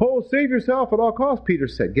 Oh, save yourself at all costs, Peter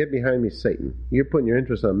said. Get behind me, Satan. You're putting your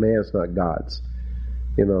interest on man's, not God's.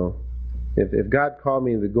 If God called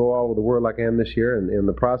me to go all over the world like I am this year, and in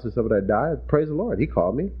the process of it I died, praise the Lord. He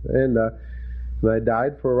called me, and I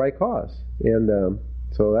died for a right cause. And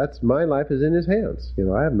so that's, my life is in His hands.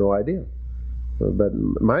 I have no idea. But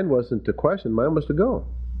mine wasn't to question, mine was to go.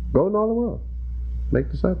 Go in all the world. Make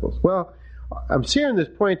disciples. Well, I'm sharing this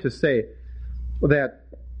point to say that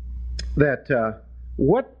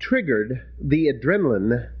what triggered the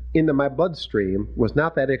adrenaline into my bloodstream was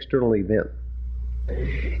not that external event.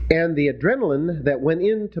 And the adrenaline that went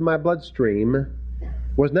into my bloodstream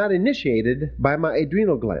was not initiated by my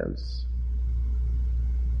adrenal glands.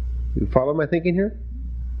 You follow my thinking here?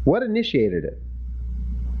 What initiated it?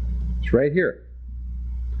 It's right here.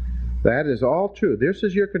 That is all true. This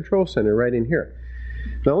is your control center right in here.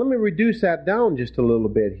 Now let me reduce that down just a little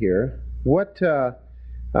bit here.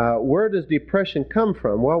 Where does depression come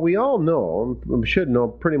from? Well, we all know, we should know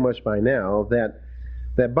pretty much by now, that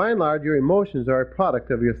by and large your emotions are a product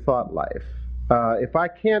of your thought life. If I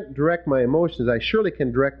can't direct my emotions, I surely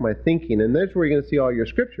can direct my thinking, and that's where you're going to see all your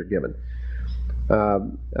scripture given.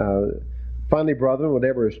 Finally, brethren,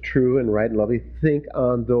 whatever is true and right and lovely, think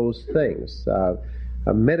on those things.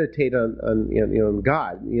 Meditate on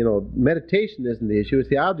God. Meditation isn't the issue. It's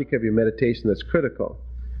the object of your meditation that's critical.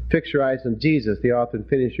 Fix your eyes on Jesus, the author and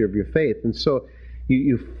finisher of your faith. And so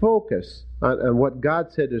you focus on what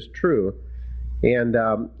God said is true. And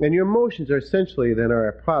your emotions are essentially then are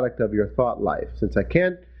a product of your thought life. Since I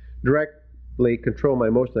can't directly control my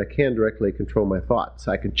emotions, I can directly control my thoughts.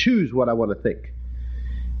 I can choose what I want to think.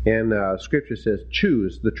 And Scripture says,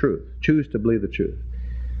 choose the truth. Choose to believe the truth.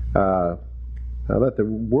 Let the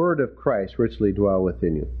word of Christ richly dwell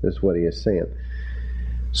within you, is what he is saying.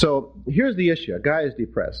 So here's the issue. A guy is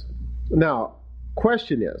depressed. Now,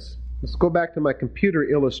 question is, let's go back to my computer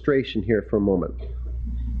illustration here for a moment.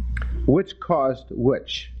 Which caused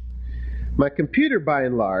which? My computer, by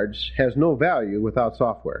and large, has no value without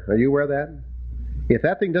software. Are you aware of that? If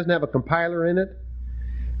that thing doesn't have a compiler in it,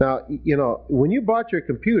 now, when you bought your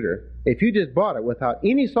computer, if you just bought it without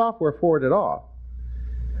any software for it at all,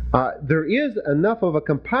 there is enough of a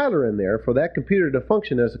compiler in there for that computer to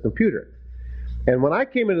function as a computer. And when I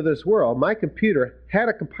came into this world, my computer had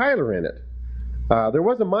a compiler in it. There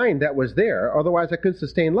was a mind that was there, otherwise I couldn't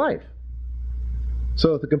sustain life.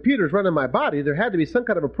 So if the computer is running my body, there had to be some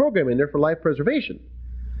kind of a program in there for life preservation.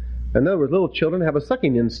 In other words, little children have a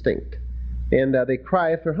sucking instinct. And they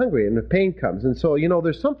cry if they're hungry and the pain comes. And so,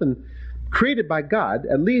 there's something created by God,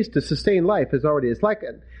 at least to sustain life, it's like,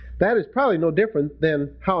 that is probably no different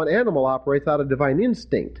than how an animal operates out of divine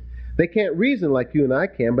instinct. They can't reason like you and I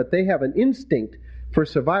can, but they have an instinct for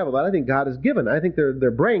survival that I think God has given. I think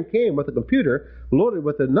their brain came with a computer loaded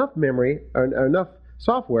with enough memory or enough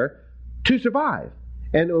software to survive.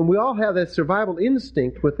 And we all have that survival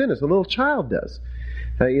instinct within us. A little child does.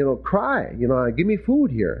 Cry, give me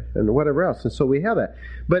food here, and whatever else. And so we have that.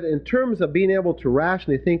 But in terms of being able to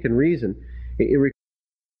rationally think and reason, it requires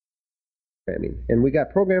programming. And we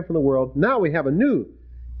got program from the world. Now we have a new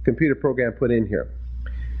computer program put in here.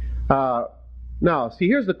 Now, see,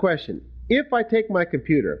 here's the question. If I take my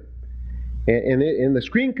computer, and the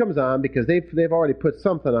screen comes on, because they've already put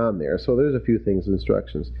something on there, so there's a few things,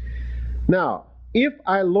 instructions. Now, if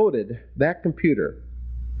I loaded that computer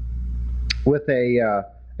with a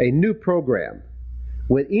new program,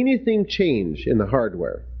 would anything change in the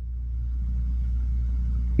hardware?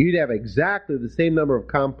 You'd have exactly the same number of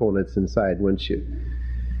components inside, wouldn't you?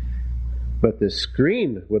 But the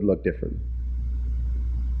screen would look different,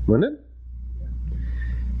 wouldn't it?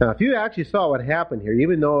 Now, if you actually saw what happened here,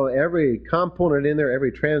 even though every component in there,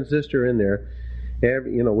 every transistor in there,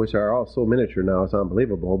 which are all so miniature now, it's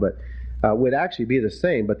unbelievable, but would actually be the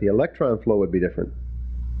same, but the electron flow would be different.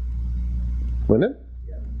 Wouldn't it?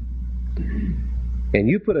 Yeah. And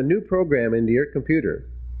you put a new program into your computer,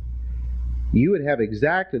 you would have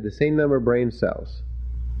exactly the same number of brain cells.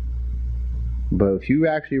 But if you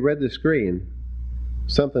actually read the screen,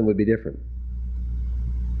 something would be different.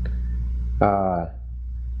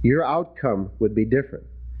 Your outcome would be different.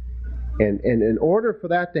 And in order for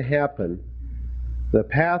that to happen, the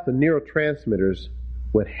path of neurotransmitters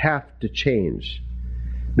would have to change.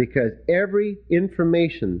 Because every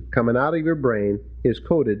information coming out of your brain is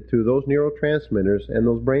coded through those neurotransmitters and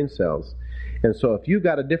those brain cells. And so if you've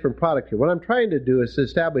got a different product here, what I'm trying to do is to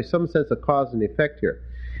establish some sense of cause and effect here.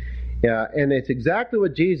 And it's exactly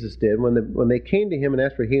what Jesus did when they came to him and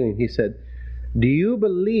asked for healing. He said, do you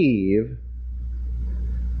believe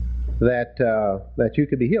that you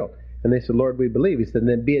could be healed? And they said, Lord, we believe. He said,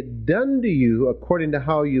 then be it done to you according to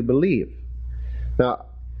how you believe. Now,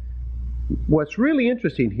 what's really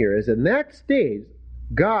interesting here is in that stage,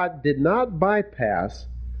 God did not bypass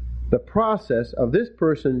the process of this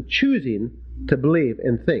person choosing to believe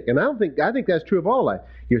and think. And I think that's true of all life.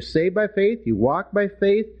 You're saved by faith. You walk by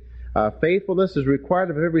faith. Faithfulness is required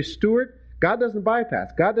of every steward. God doesn't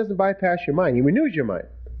bypass. God doesn't bypass your mind. He renews your mind.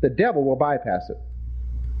 The devil will bypass it.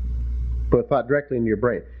 Put a thought directly into your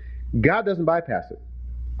brain. God doesn't bypass it.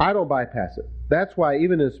 I don't bypass it. That's why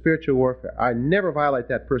even in spiritual warfare, I never violate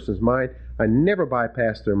that person's mind. I never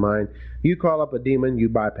bypass their mind. You call up a demon, you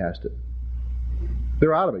bypassed it.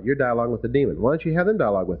 They're out of it. You're dialoguing with the demon. Why don't you have them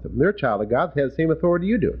dialogue with them? They're a child of God. They have the same authority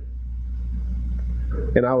you do.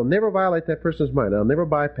 And I will never violate that person's mind. I'll never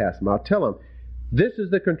bypass them. I'll tell them, this is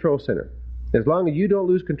the control center. As long as you don't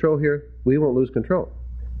lose control here, we won't lose control.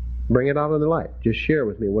 Bring it out in the light. Just share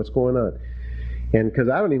with me what's going on. And because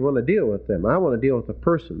I don't even want to deal with them. I want to deal with the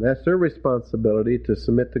person. That's their responsibility to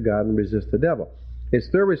submit to God and resist the devil. It's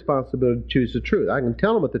their responsibility to choose the truth. I can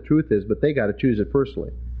tell them what the truth is, but they got to choose it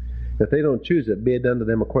personally. If they don't choose it, be it done to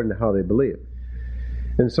them according to how they believe.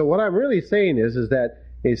 And so what I'm really saying is that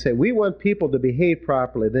they say we want people to behave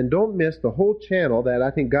properly. Then don't miss the whole channel that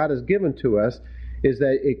I think God has given to us, is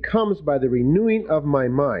that it comes by the renewing of my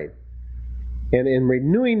mind. And in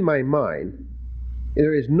renewing my mind,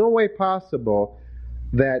 there is no way possible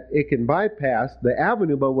that it can bypass the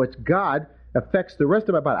avenue by which God affects the rest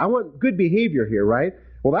of my body. I want good behavior here, right?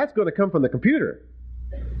 Well, that's going to come from the computer.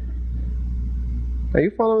 Are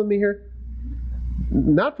you following me here?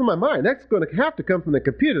 Not from my mind. That's going to have to come from the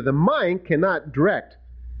computer. The mind cannot direct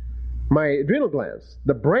my adrenal glands.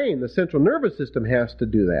 The brain, the central nervous system, has to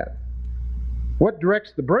do that. What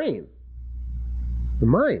directs the brain? The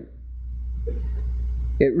mind.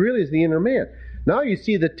 It really is the inner man. Now you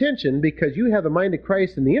see the tension because you have the mind of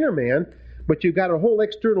Christ in the inner man, but you've got a whole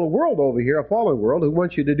external world over here, a fallen world, who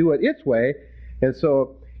wants you to do it its way. And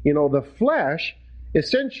so, the flesh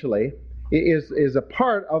essentially is a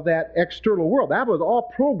part of that external world. That was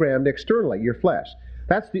all programmed externally, your flesh.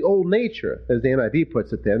 That's the old nature, as the NIV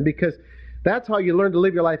puts it then, because that's how you learn to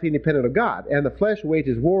live your life independent of God. And the flesh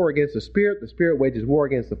wages war against the spirit wages war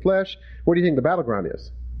against the flesh. Where do you think the battleground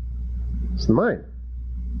is? It's the mind.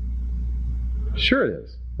 Sure it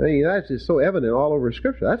is. I mean, that's just so evident all over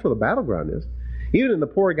Scripture. That's where the battleground is. Even in the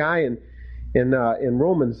poor guy in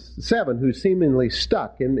Romans 7 who's seemingly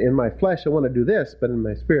stuck in my flesh, I want to do this, but in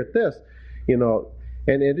my spirit this,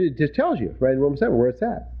 and it just tells you right in Romans 7 where it's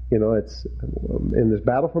at. It's in this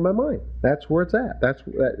battle for my mind. That's where it's at.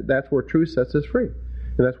 That's where truth sets us free.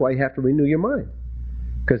 And that's why you have to renew your mind,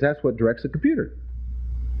 because that's what directs the computer.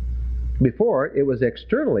 Before, it was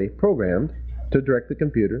externally programmed to direct the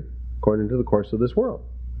computer according to the course of this world.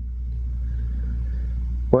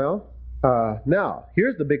 Well, now,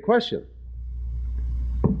 here's the big question.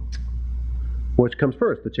 Which comes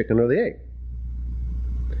first, the chicken or the egg?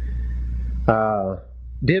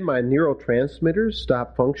 Did my neurotransmitters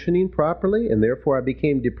stop functioning properly and therefore I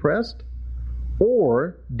became depressed?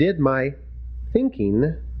 Or did my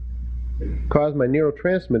thinking cause my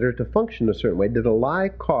neurotransmitter to function a certain way? Did a lie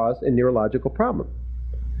cause a neurological problem?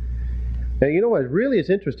 Now, you know what really is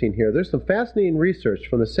interesting here? There's some fascinating research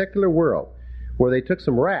from the secular world where they took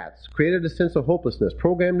some rats, created a sense of hopelessness,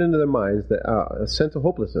 programmed into their minds a sense of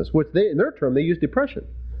hopelessness, which in their term, they use depression,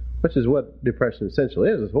 which is what depression essentially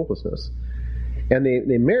is hopelessness. And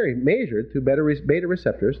they measured through beta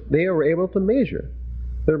receptors, they were able to measure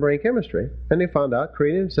their brain chemistry, and they found out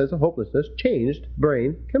creating a sense of hopelessness changed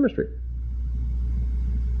brain chemistry.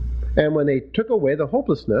 And when they took away the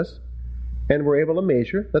hopelessness, and were able to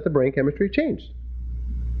measure that the brain chemistry changed.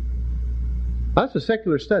 That's a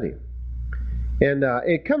secular study. And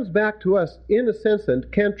it comes back to us in the sense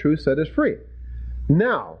that can truth set us free?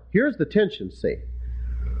 Now, here's the tension, see.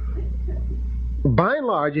 By and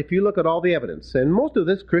large, if you look at all the evidence, and most of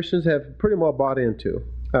this Christians have pretty well bought into,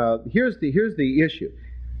 here's the issue.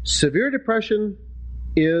 Severe depression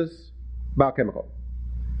is biochemical.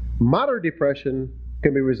 Moderate depression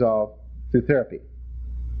can be resolved through therapy.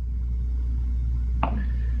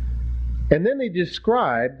 And then they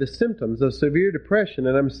describe the symptoms of severe depression,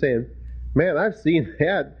 and I'm saying, man, I've seen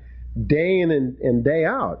that day in and day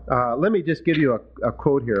out. Let me just give you a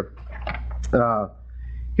quote here.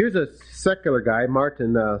 Here's a secular guy,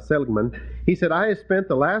 Martin Seligman. He said, I have spent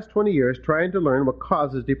the last 20 years trying to learn what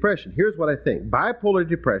causes depression. Here's what I think. Bipolar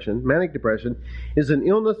depression, manic depression, is an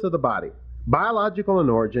illness of the body, biological in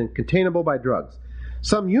origin, containable by drugs.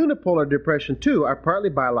 Some unipolar depression, too, are partly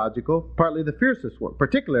biological, partly the fiercest one,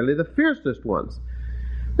 particularly the fiercest ones.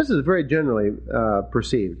 This is very generally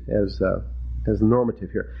perceived as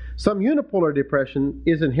normative here. Some unipolar depression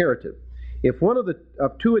is inherited. If one of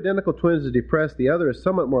two identical twins is depressed, the other is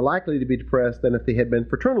somewhat more likely to be depressed than if they had been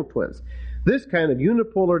fraternal twins. This kind of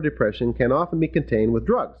unipolar depression can often be contained with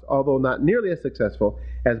drugs, although not nearly as successful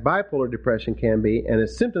as bipolar depression can be, and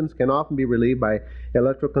its symptoms can often be relieved by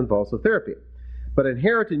electroconvulsive therapy. But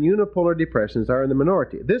inherited unipolar depressions are in the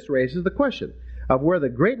minority. This raises the question of where the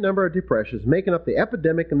great number of depressions making up the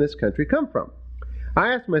epidemic in this country come from.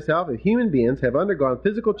 I ask myself if human beings have undergone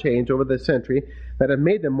physical change over the century that have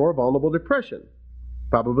made them more vulnerable to depression.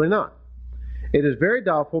 Probably not. It is very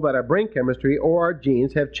doubtful that our brain chemistry or our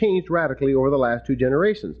genes have changed radically over the last 2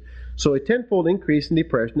 generations, so a tenfold increase in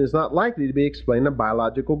depression is not likely to be explained on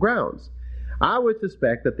biological grounds. I would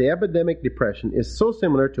suspect that the epidemic depression is so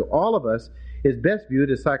similar to all of us is best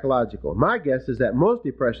viewed as psychological. My guess is that most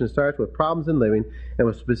depression starts with problems in living and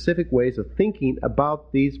with specific ways of thinking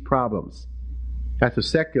about these problems. That's a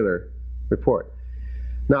secular report.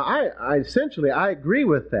 Now, I essentially agree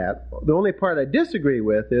with that. The only part I disagree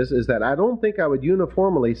with is that I don't think I would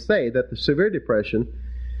uniformly say that the severe depression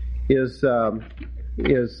is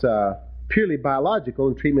purely biological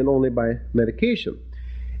and treatment only by medication.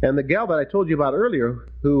 And the gal that I told you about earlier,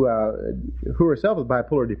 who herself was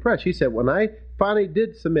bipolar depressed, she said, when I finally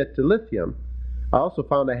did submit to lithium, I also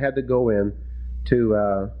found I had to go in to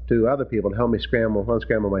other people to help me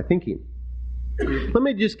unscramble my thinking. Let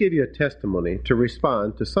me just give you a testimony to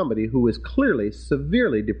respond to somebody who is clearly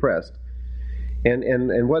severely depressed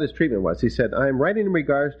and what his treatment was. He said, I'm writing in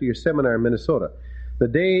regards to your seminar in Minnesota. The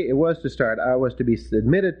day it was to start, I was to be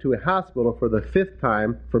admitted to a hospital for the 5th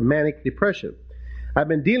time for manic depression. I've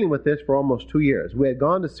been dealing with this for almost 2 years. We had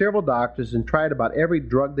gone to several doctors and tried about every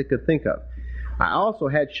drug they could think of. I also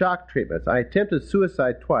had shock treatments. I attempted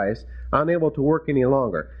suicide twice, unable to work any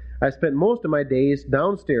longer. I spent most of my days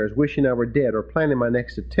downstairs wishing I were dead or planning my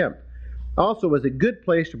next attempt. Also, it was a good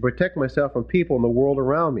place to protect myself from people in the world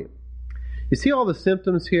around me. You see all the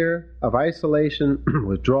symptoms here of isolation,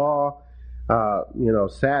 withdrawal,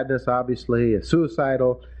 sadness, obviously,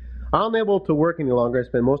 suicidal. Unable to work any longer, I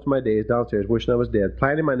spent most of my days downstairs wishing I was dead,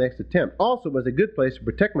 planning my next attempt. Also, it was a good place to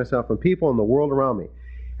protect myself from people in the world around me.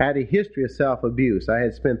 I had a history of self-abuse. I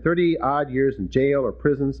had spent 30-odd years in jail or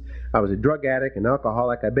prisons. I was a drug addict and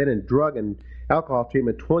alcoholic. I've been in drug and alcohol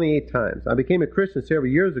treatment 28 times. I became a Christian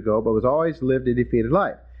several years ago, but was always lived a defeated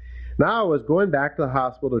life. Now I was going back to the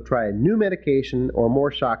hospital to try a new medication or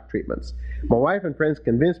more shock treatments. My wife and friends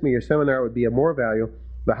convinced me your seminar would be of more value.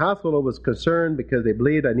 The hospital was concerned because they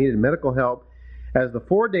believed I needed medical help. As the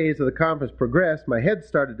 4 days of the conference progressed, my head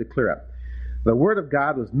started to clear up. The Word of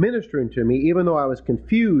God was ministering to me even though I was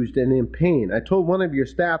confused and in pain. I told one of your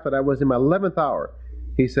staff that I was in my 11th hour.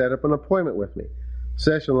 He set up an appointment with me. The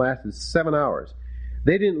session lasted 7 hours.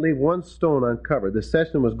 They didn't leave one stone uncovered. The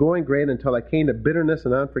session was going great until I came to bitterness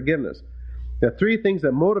and unforgiveness. The 3 things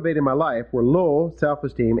that motivated my life were low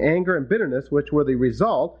self-esteem, anger, and bitterness, which were the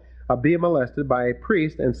result of being molested by a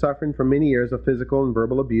priest and suffering from many years of physical and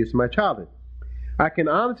verbal abuse in my childhood. I can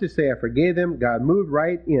honestly say I forgave them. God moved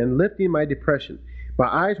right in, lifting my depression. My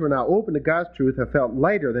eyes were now open to God's truth. I felt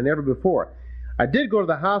lighter than ever before. I did go to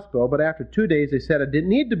the hospital, but after 2 days they said I didn't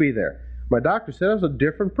need to be there. My doctor said I was a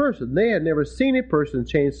different person. They had never seen a person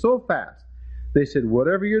change so fast. They said,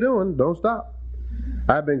 whatever you're doing, don't stop.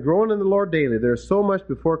 I've been growing in the Lord daily. There's so much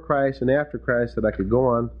before Christ and after Christ that I could go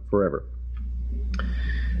on forever.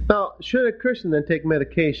 Now, should a Christian then take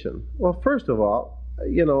medication? Well, first of all,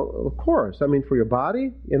 of course, for your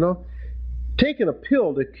body, taking a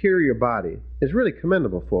pill to cure your body is really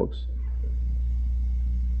commendable, folks.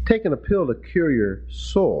 Taking a pill to cure your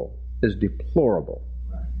soul is deplorable.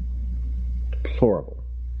 Deplorable.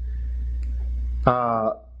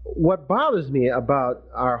 What bothers me about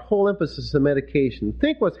our whole emphasis on medication,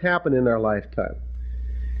 think what's happened in our lifetime.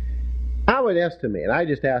 I would estimate, I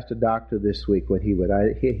just asked a doctor this week what he would,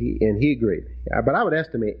 and he agreed. But I would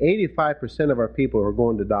estimate 85% of our people who are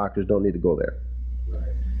going to doctors don't need to go there.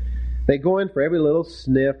 Right. They go in for every little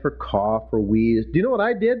sniff or cough or wheeze. Do you know what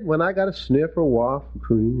I did when I got a sniff or waft?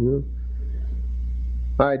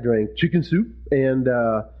 I drank chicken soup, and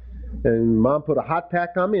Mom put a hot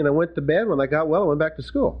pack on me, and I went to bed. When I got well, I went back to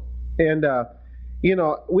school. And,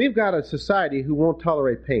 we've got a society who won't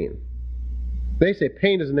tolerate pain. They say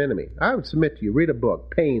pain is an enemy. I would submit to you, read a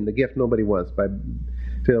book, Pain, The Gift Nobody Wants by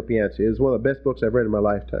Philip Yancey. It's one of the best books I've read in my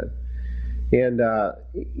lifetime. And,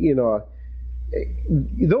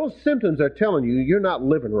 those symptoms are telling you you're not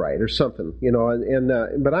living right or something,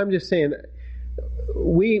 but I'm just saying,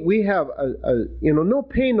 we have no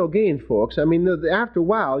pain, no gain, folks. I mean, after a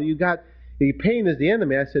while, pain is the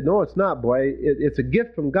enemy. I said, no, it's not, boy. It's a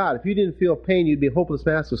gift from God. If you didn't feel pain, you'd be a hopeless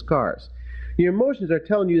mass of scars. Your emotions are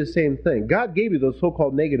telling you the same thing. God gave you those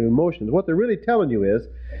so-called negative emotions. What they're really telling you is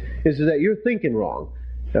that you're thinking wrong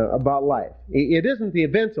about life. It isn't the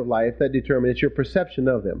events of life that determine, it's your perception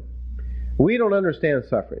of them. We don't understand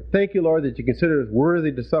suffering. Thank you, Lord, that you consider us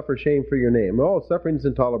worthy to suffer shame for your name. Oh, suffering is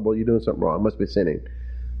intolerable. You're doing something wrong. Must be sinning.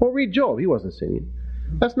 Well, read Job. He wasn't sinning.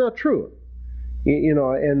 That's not true.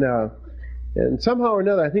 And somehow or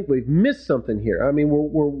another, I think we've missed something here. I mean,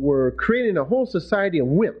 we're creating a whole society of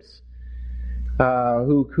wimps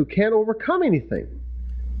who can't overcome anything.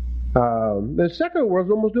 The secular world's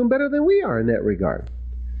almost doing better than we are in that regard.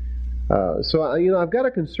 So I've got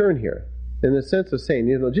a concern here in the sense of saying,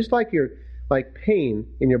 just like pain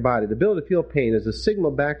in your body, the ability to feel pain is a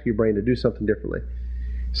signal back to your brain to do something differently.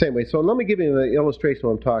 Same way. So let me give you an illustration of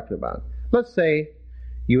what I'm talking about. Let's say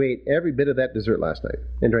you ate every bit of that dessert last night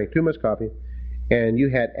and drank too much coffee, and you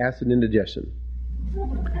had acid indigestion.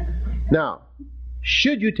 Now,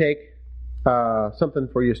 should you take something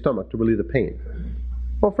for your stomach to relieve the pain?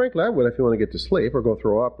 Well, frankly, I would if you want to get to sleep or go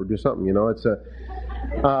throw up or do something.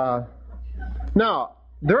 Now,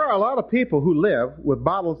 there are a lot of people who live with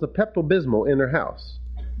bottles of Pepto-Bismol in their house.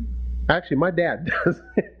 Actually, my dad does.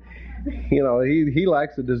 He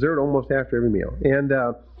likes the dessert almost after every meal, and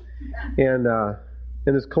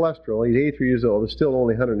his cholesterol, he's 83 years old, is still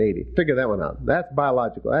only 180. Figure that one out. That's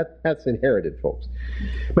biological. That's inherited, folks.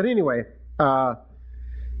 But anyway, I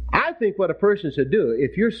think what a person should do,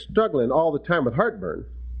 if you're struggling all the time with heartburn,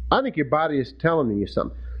 I think your body is telling you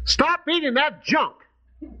something. Stop eating that junk.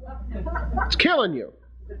 It's killing you.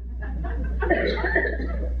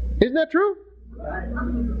 Isn't that true?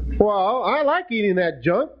 Well, I like eating that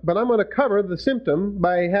junk, but I'm going to cover the symptom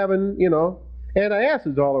by having,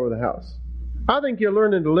 antacids all over the house. I think you're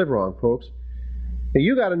learning to live wrong, folks. Now,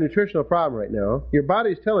 you got a nutritional problem right now. Your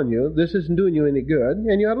body's telling you this isn't doing you any good,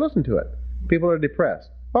 and you ought to listen to it. People are depressed.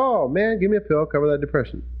 Oh, man, give me a pill, cover that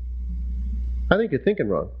depression. I think you're thinking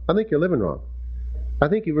wrong. I think you're living wrong. I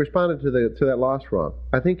think you've responded to that loss wrong.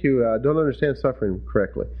 I think you don't understand suffering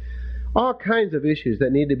correctly. All kinds of issues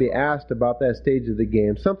that need to be asked about that stage of the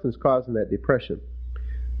game. Something's causing that depression.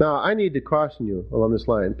 Now, I need to caution you along this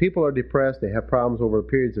line. People are depressed. They have problems over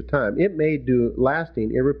periods of time. It may do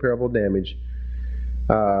lasting, irreparable damage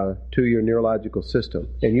to your neurological system.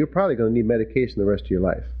 And you're probably going to need medication the rest of your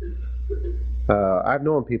life. I've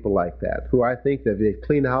known people like that, who I think that if they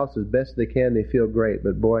clean the house as best they can, they feel great.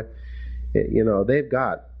 But boy, they've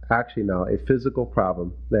got actually now a physical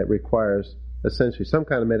problem that requires essentially some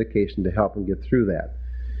kind of medication to help them get through that.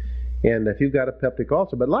 And if you've got a peptic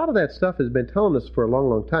ulcer, but a lot of that stuff has been telling us for a long,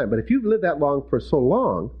 long time. But if you've lived that long for so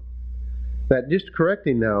long, that just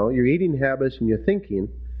correcting now your eating habits and your thinking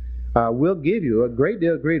will give you a great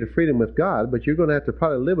deal of freedom with God, but you're going to have to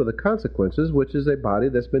probably live with the consequences, which is a body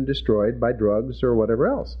that's been destroyed by drugs or whatever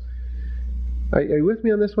else. Are you with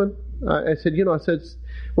me on this one? I said,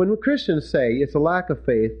 when Christians say it's a lack of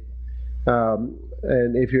faith,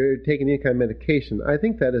 and if you're taking any kind of medication, I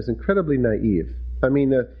think that is incredibly naive. I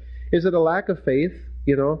mean, is it a lack of faith,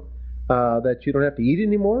 that you don't have to eat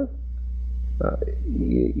anymore?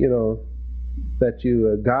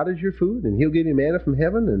 That God is your food and He'll give you manna from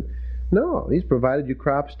heaven? And no, He's provided you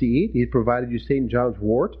crops to eat. He's provided you St. John's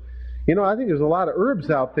wort. I think there's a lot of herbs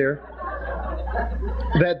out there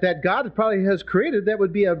that God probably has created that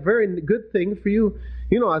would be a very good thing for you.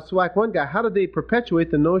 It's like one guy, how did they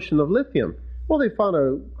perpetuate the notion of lithium? Well, they found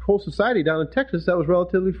a whole society down in Texas that was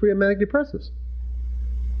relatively free of manic depressives.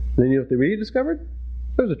 And then you know what they really discovered?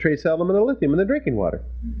 There was a trace element of lithium in the drinking water.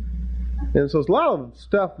 And so there's a lot of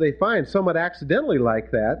stuff they find somewhat accidentally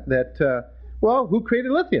like that, who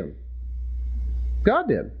created lithium? God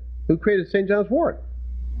did. Who created St. John's wort?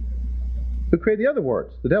 Who created the other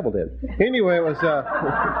words? The devil did. Anyway, it was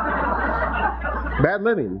bad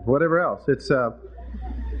living, whatever else. It's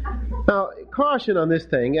now, caution on this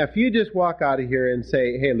thing. If you just walk out of here and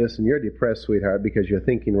say, hey, listen, you're depressed, sweetheart, because you're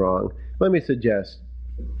thinking wrong, let me suggest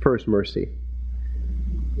first mercy.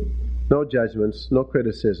 No judgments, no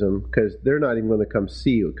criticism, because they're not even going to come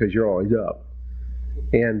see you because you're always up.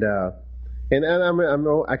 And I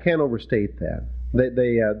can't overstate that.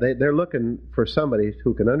 They're looking for somebody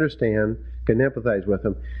who can understand, can empathize with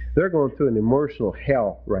them. They're going through an emotional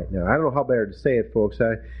hell right now. I don't know how better to say it, folks.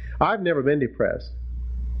 I've never been depressed,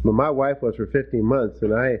 but my wife was for 15 months,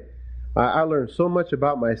 and I learned so much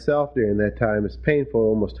about myself during that time. It's painful to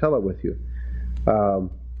almost tell it with you.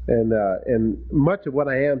 And much of what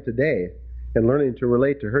I am today and learning to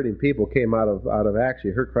relate to hurting people came out of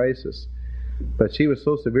actually her crisis. But she was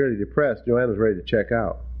so severely depressed, Joanne was ready to check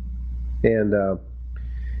out. And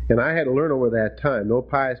I had to learn over that time, no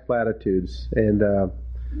pious platitudes,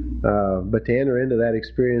 but to enter into that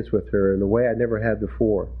experience with her in a way I never had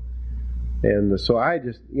before. And so I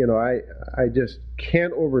just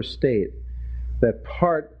can't overstate that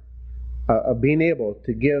part of being able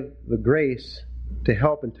to give the grace to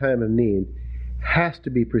help in time of need has to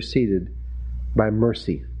be preceded by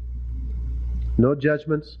mercy. No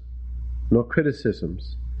judgments, no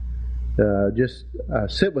criticisms. Just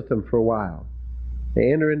sit with them for a while.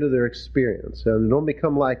 They enter into their experience. And don't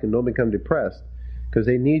become like them, don't become depressed, because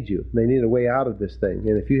they need you. They need a way out of this thing.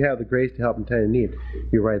 And if you have the grace to help in time of need,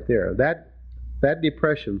 you're right there. That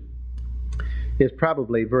depression is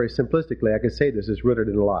probably, very simplistically, I could say this, is rooted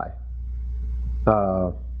in a lie.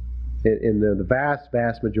 In the vast,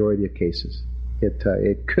 vast majority of cases.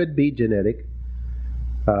 It could be genetic,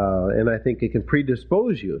 and I think it can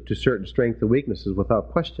predispose you to certain strengths and weaknesses without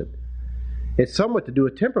question. It's somewhat to do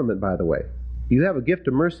with temperament, by the way. You have a gift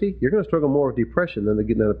of mercy, you're going to struggle more with depression than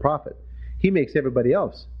the prophet. He makes everybody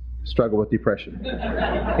else struggle with depression.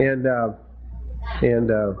 And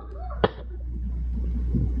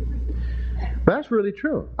that's really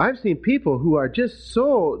true. I've seen people who are just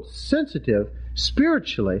so sensitive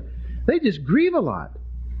spiritually, they just grieve a lot.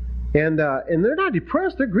 And they're not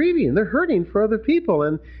depressed, they're grieving, they're hurting for other people,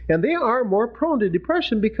 and they are more prone to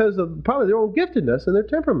depression because of probably their own giftedness and their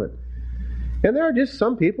temperament. And there are just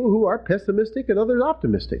some people who are pessimistic and others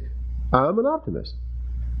optimistic. I'm an optimist.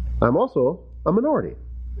 I'm also a minority.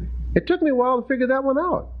 It took me a while to figure that one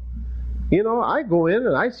out. You know, I go in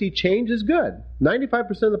and I see change is good.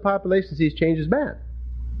 95% of the population sees change as bad.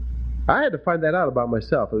 I had to find that out about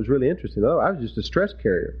myself. It was really interesting. I was just a stress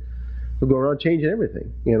carrier. I'd go around changing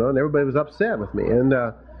everything, and everybody was upset with me. And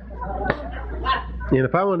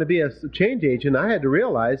if I wanted to be a change agent, I had to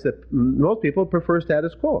realize that most people prefer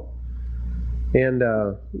status quo. And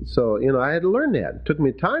so, I had to learn that. It took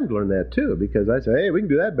me time to learn that too, because I said, hey, we can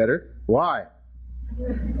do that better. Why?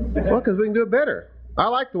 Well, because we can do it better. I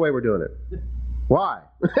like the way we're doing it. Why?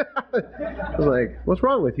 I was like, what's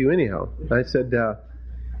wrong with you anyhow? I said,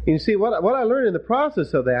 you see, what I learned in the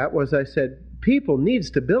process of that was, I said, people need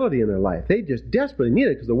stability in their life. They just desperately need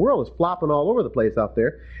it because the world is flopping all over the place out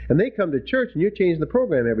there, and they come to church and you're changing the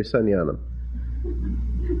program every Sunday on them.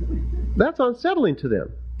 That's unsettling to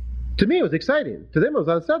them. To me, it was exciting. To them, it was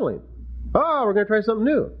unsettling. Oh, we're going to try something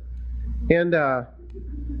new. And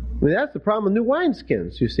that's the problem with new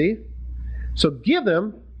wineskins, you see. So give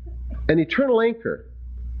them an eternal anchor.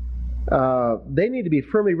 They need to be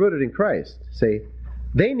firmly rooted in Christ. See,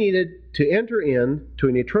 they needed to enter into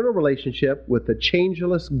an eternal relationship with the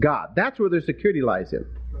changeless God. That's where their security lies in.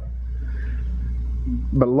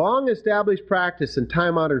 But long-established practice and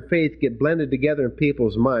time-honored faith get blended together in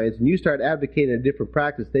people's minds, and you start advocating a different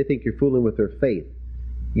practice, they think you're fooling with their faith.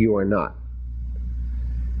 You are not.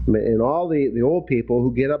 And all the old people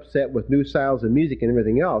who get upset with new styles of music and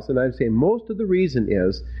everything else, and I'm saying most of the reason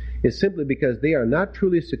is simply because they are not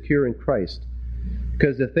truly secure in Christ.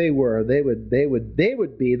 Because if they were, they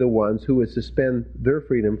would be the ones who would suspend their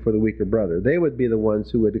freedom for the weaker brother. They would be the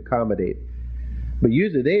ones who would accommodate. But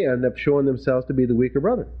usually they end up showing themselves to be the weaker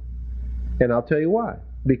brother. And I'll tell you why.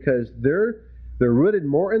 Because they're rooted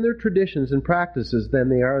more in their traditions and practices than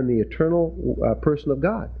they are in the eternal person of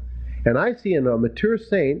God. And I see in a mature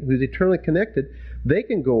saint who's eternally connected, they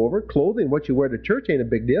can go over, clothing, what you wear to church ain't a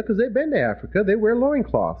big deal, because they've been to Africa. They wear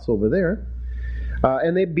loincloths over there.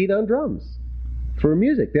 And they beat on drums for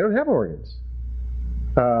music. They don't have organs.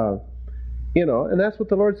 And that's what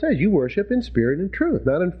the Lord says. You worship in spirit and truth,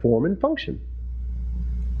 not in form and function.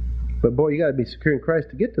 But boy, you got to be secure in Christ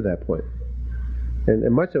to get to that point.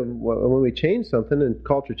 And much of when we change something and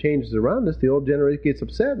culture changes around us, the old generation gets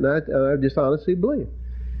upset, and I just honestly believe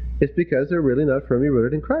it's because they're really not firmly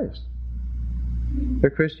rooted in Christ. Their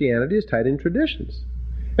Christianity is tied in traditions,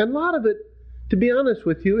 and a lot of it, to be honest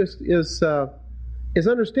with you, is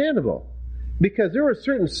understandable, because there were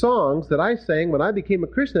certain songs that I sang when I became a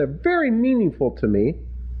Christian that are very meaningful to me.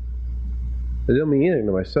 They don't mean anything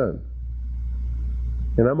to my son.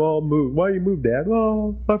 And I'm all moved. Why you moved, Dad?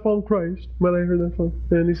 Well, I found Christ when I heard that song.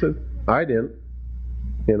 And he said, I didn't.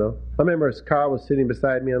 I remember as Carl was sitting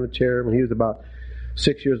beside me on the chair when he was about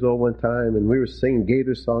 6 years old one time, and we were singing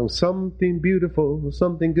Gator's song, Something Beautiful,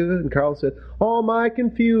 Something Good. And Carl said, all my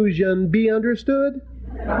confusion be understood.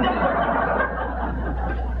 I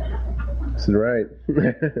said, right.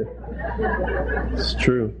 It's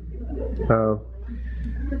true.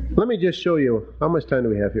 Let me just show you. How much time do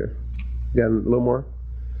we have here? Got a little more?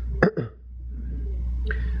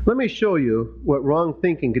 Let me show you what wrong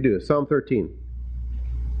thinking could do. Psalm 13.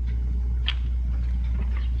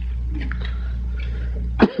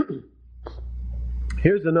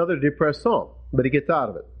 Here's another depressed psalm, but he gets out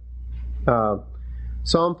of it.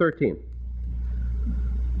 Psalm 13,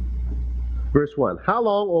 verse 1. How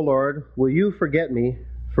long, O Lord, will you forget me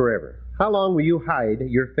forever? How long will you hide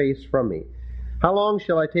your face from me? How long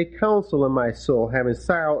shall I take counsel in my soul, having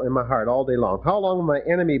sorrow in my heart all day long? How long will my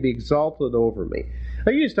enemy be exalted over me?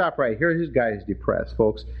 Now you stop right here. This guy is depressed,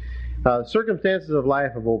 folks. Circumstances of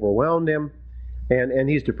life have overwhelmed him, and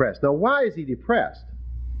he's depressed. Now why is he depressed?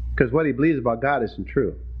 Because what he believes about God isn't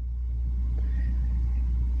true.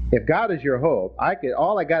 If God is your hope,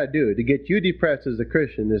 all I got to do to get you depressed as a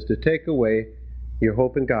Christian is to take away your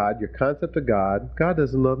hope in God, your concept of God. God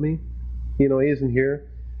doesn't love me. He isn't here.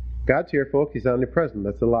 God's here, folks. He's omnipresent.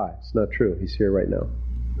 That's a lie. It's not true. He's here right now.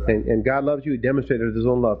 Right. And God loves you. He demonstrated His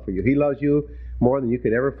own love for you. He loves you more than you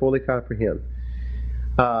could ever fully comprehend.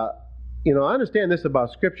 I understand this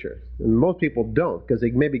about Scripture. And most people don't, because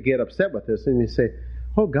they maybe get upset with this and they say,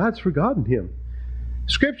 oh, God's forgotten him.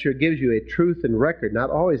 Scripture gives you a truth and record, not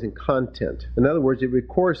always in content. In other words, it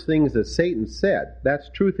records things that Satan said. That's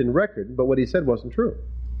truth and record, but what he said wasn't true.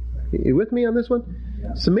 You with me on this one?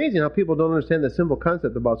 Yeah. It's amazing how people don't understand the simple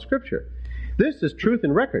concept about Scripture. This is truth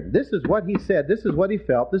and record. This is what he said. This is what he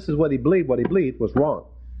felt. This is what he believed. What he believed was wrong.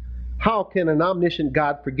 How can an omniscient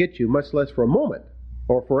God forget you, much less for a moment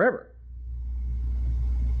or forever?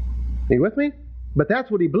 Are you with me? But that's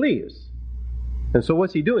what he believes. And so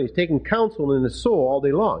what's he doing? He's taking counsel in his soul all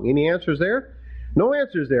day long. Any answers there? No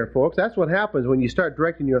answers there, folks. That's what happens when you start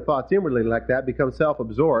directing your thoughts inwardly like that, become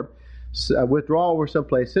self-absorbed, withdraw over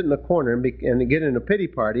someplace, sit in a corner, and get in a pity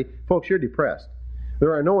party. Folks, you're depressed.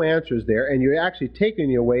 There are no answers there, and you're actually taking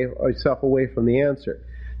yourself away from the answer.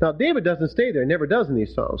 Now, David doesn't stay there, never does in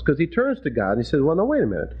these Psalms, because he turns to God and he says, well, no, wait a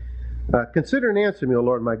minute. Consider and answer me, O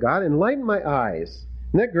Lord my God. Enlighten my eyes.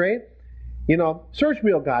 Isn't that great? Search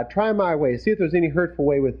me, O God. Try my way. See if there's any hurtful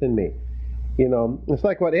way within me. It's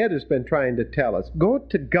like what Ed has been trying to tell us. Go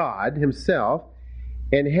to God Himself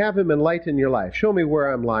and have Him enlighten your life. Show me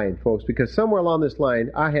where I'm lying, folks, because somewhere along this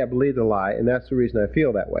line, I have believed a lie, and that's the reason I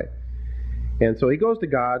feel that way. And so he goes to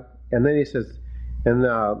God, and then he says,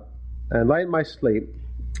 enlighten my sleep,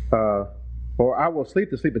 or I will sleep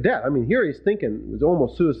the sleep of death. I mean, here he's thinking it's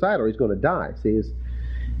almost suicidal. He's going to die. See,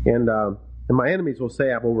 and my enemies will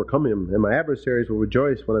say I've overcome him, and my adversaries will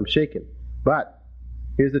rejoice when I'm shaken. But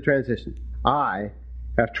here's the transition. I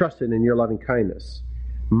have trusted in your loving kindness.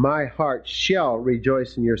 My heart shall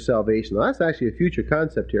rejoice in your salvation. Now, that's actually a future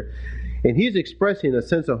concept here. And he's expressing a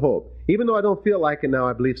sense of hope. Even though I don't feel like it now,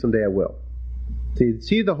 I believe someday I will.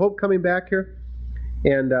 See the hope coming back here?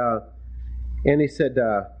 And he said,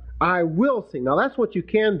 I will sing. Now, that's what you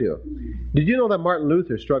can do. Did you know that Martin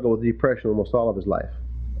Luther struggled with depression almost all of his life?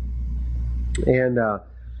 And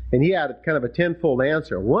he had kind of a tenfold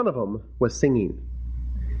answer. One of them was singing.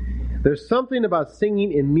 There's something about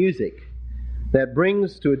singing in music that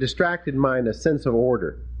brings to a distracted mind a sense of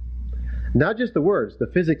order. Not just the words, the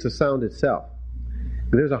physics of sound itself.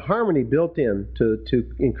 There's a harmony built in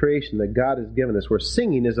creation that God has given us, where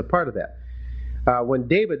singing is a part of that. When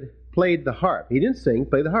David played the harp, he didn't sing,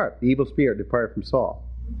 play the harp. The evil spirit departed from Saul.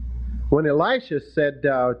 When Elisha said,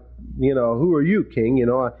 who are you, king?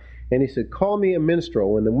 And he said, call me a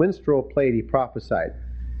minstrel. When the minstrel played, he prophesied.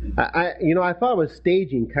 I thought it was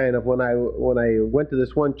staging kind of when I went to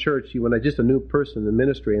this one church, when I just a new person in the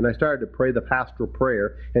ministry, and I started to pray the pastoral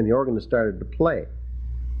prayer, and the organist started to play.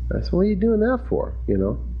 I said, what are you doing that for?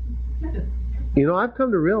 I've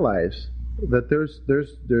come to realize that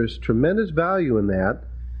there's tremendous value in that,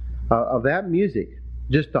 of that music,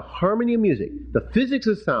 just the harmony of music, the physics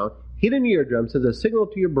of sound, hit in your eardrums as a signal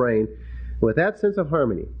to your brain with that sense of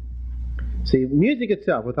harmony. See, music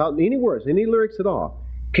itself, without any words, any lyrics at all,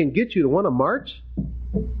 can get you to want to march,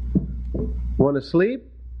 want to sleep,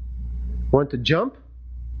 want to jump,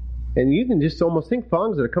 and you can just almost think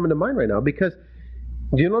songs that are coming to mind right now, because,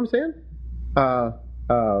 do you know what I'm saying?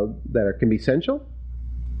 That can be sensual,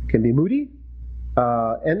 can be moody,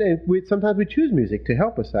 and sometimes we choose music to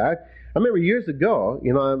help us. I remember years ago,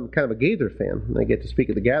 I'm kind of a Gaither fan, and I get to speak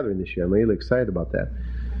at the gathering this year. I'm really excited about that.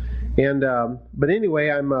 And but anyway,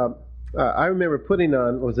 I remember putting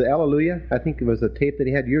on, was it Hallelujah? I think it was a tape that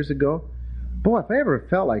he had years ago. Boy, if I ever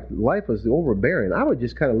felt like life was overbearing, I would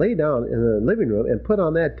just kind of lay down in the living room and put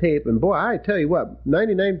on that tape. And boy, I tell you what,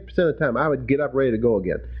 99% of the time, I would get up ready to go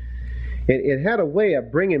again. It had a way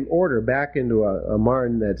of bringing order back into a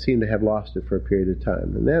mind that seemed to have lost it for a period of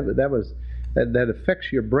time. And that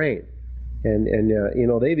affects your brain. And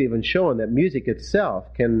they've even shown that music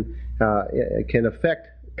itself can affect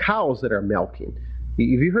cows that are milking. Have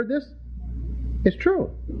you heard this? It's true,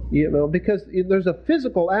 because there's a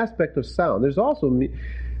physical aspect of sound. There's also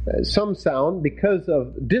some sound because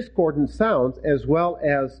of discordant sounds as well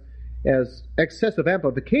as excessive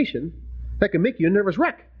amplification that can make you a nervous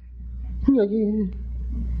wreck.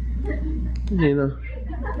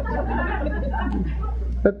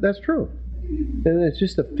 That's true. And it's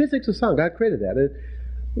just the physics of sound. God created that.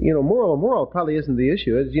 Moral probably isn't the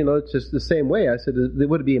issue. It's just the same way. I said,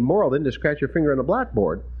 would it be immoral then to scratch your finger on a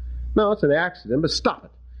blackboard? No, it's an accident, but stop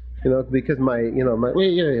it. Because well,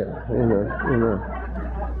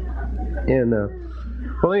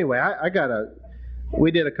 anyway,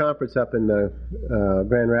 we did a conference up in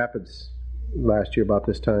Grand Rapids last year about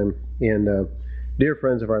this time, and dear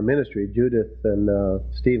friends of our ministry, Judith and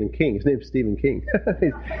Stephen King. His name's Stephen King.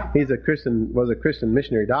 He's was a Christian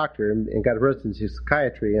missionary doctor and got a residency in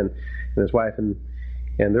psychiatry, and his wife, and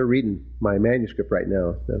they're reading my manuscript right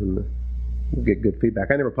now. And get good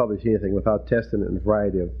feedback. I never publish anything without testing it in a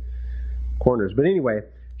variety of corners. But anyway,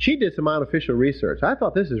 she did some unofficial research. I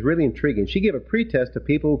thought this is really intriguing. She gave a pretest to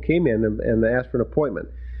people who came in and asked for an appointment.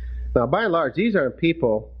 Now, by and large, these aren't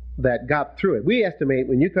people that got through it. We estimate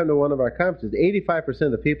when you come to one of our conferences, 85%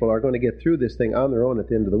 of the people are going to get through this thing on their own at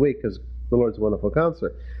the end of the week because the Lord's a wonderful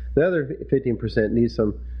counselor. The other 15% need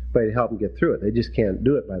somebody to help them get through it. They just can't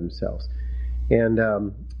do it by themselves. And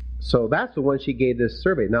so that's the one she gave this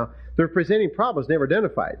survey. Now, their presenting problems never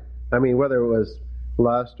identified. I mean, whether it was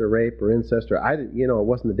lust or rape or incest or it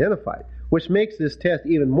wasn't identified, which makes this test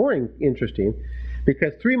even more interesting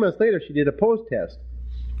because 3 months later she did a post test,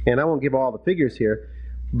 and I won't give all the figures here,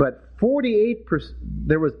 but 48%.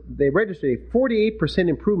 They registered a 48%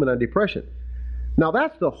 improvement on depression. Now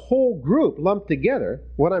that's the whole group lumped together.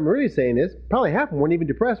 What I'm really saying is probably half of them weren't even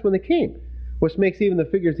depressed when they came, which makes even the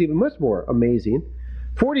figures even much more amazing.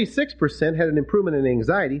 46% had an improvement in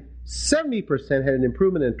anxiety, 70% had an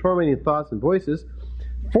improvement in tormenting thoughts and voices,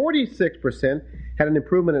 46% had an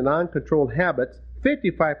improvement in uncontrolled habits,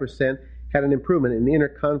 55% had an improvement in inner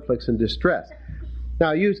conflicts and distress.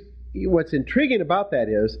 Now, what's intriguing about that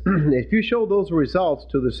is, if you show those results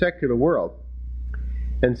to the secular world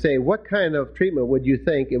and say, what kind of treatment would you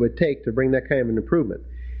think it would take to bring that kind of an improvement?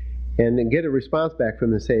 And then get a response back from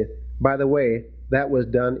them and say, by the way, that was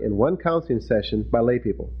done in one counseling session by lay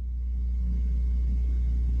people.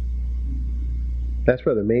 That's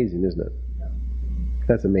rather amazing, isn't it?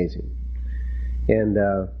 That's amazing. And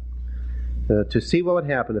to see what would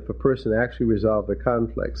happen if a person actually resolved their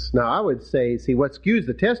conflicts. Now, I would say, what skews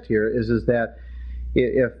the test here is that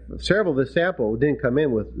if several of the sample didn't come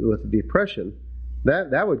in with depression,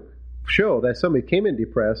 that would show that somebody came in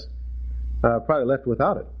depressed, probably left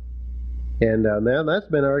without it. And that's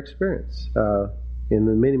been our experience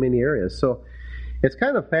in many, many areas. So it's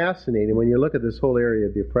kind of fascinating when you look at this whole area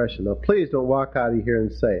of depression. Now, please don't walk out of here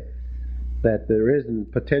and say that there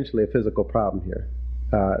isn't potentially a physical problem here.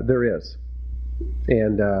 There is.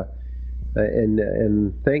 And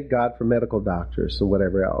thank God for medical doctors and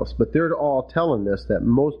whatever else. But they're all telling us that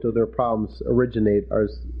most of their problems originate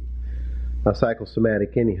as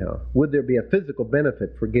psychosomatic anyhow. Would there be a physical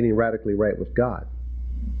benefit for getting radically right with God?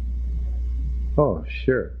 Oh,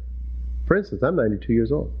 sure. For instance, I'm 92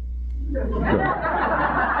 years old. No.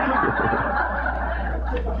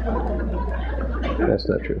 That's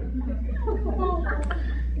not true.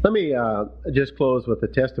 Let me just close with a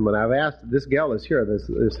testimony. I've asked, this gal is here,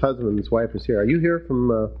 this husband and his wife is here. Are you here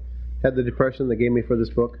from, had the depression they gave me for this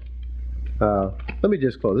book? Let me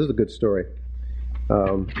just close. This is a good story.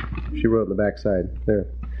 She wrote in the backside there.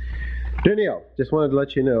 Dear Neil, just wanted to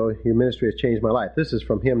let you know your ministry has changed my life. This is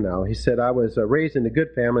from him now. He said, I was raised in a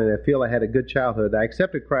good family and I feel I had a good childhood. I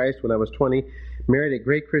accepted Christ when I was 20, married a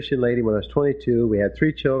great Christian lady when I was 22. We had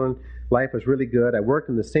 3 children. Life was really good. I worked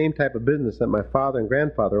in the same type of business that my father and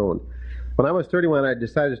grandfather owned. When I was 31, I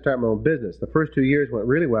decided to start my own business. The first 2 years went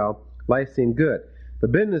really well. Life seemed good. The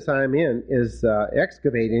business I'm in is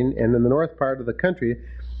excavating, and in the north part of the country,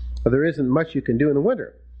 there isn't much you can do in the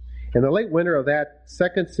winter. In the late winter of that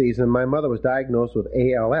second season, my mother was diagnosed with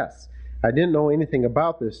ALS. I didn't know anything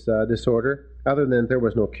about this disorder other than there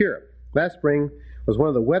was no cure. Last spring was one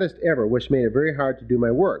of the wettest ever, which made it very hard to do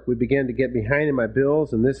my work. We began to get behind in my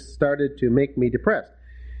bills, and this started to make me depressed.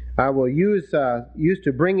 I was used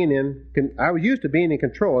to being in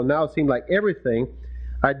control, and now it seemed like everything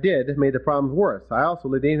I did made the problems worse. I also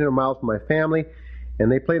lived 800 miles from my family, and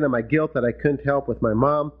they played on my guilt that I couldn't help with my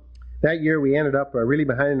mom. That year we ended up really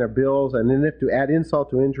behind in our bills, and then if to add insult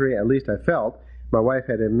to injury, at least I felt, my wife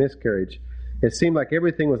had a miscarriage. It seemed like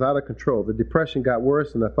everything was out of control. The depression got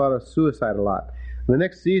worse, and I thought of suicide a lot. The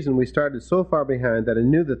next season we started so far behind that I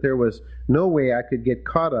knew that there was no way I could get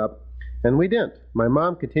caught up And we didn't. My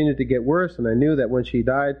mom continued to get worse, and I knew that when she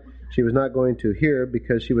died, she was not going to hear,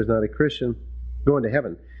 because she was not a Christian, going to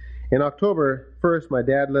heaven. In October 1st, my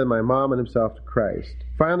dad led my mom and himself to Christ.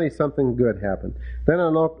 Finally, something good happened. Then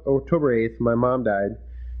on October 8th, my mom died.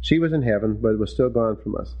 She was in heaven, but was still gone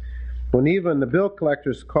from us. When even the bill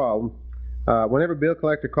collectors called, whenever bill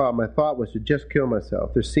collector called, my thought was to just kill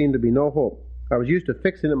myself. There seemed to be no hope. I was used to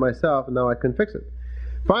fixing it myself, and now I couldn't fix it.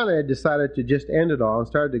 Finally, I decided to just end it all and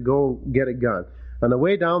started to go get a gun. On the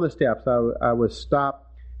way down the steps, I was stopped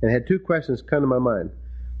and had two questions come to my mind.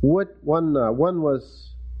 One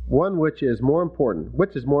which is more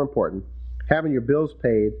important, having your bills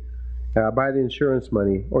paid by the insurance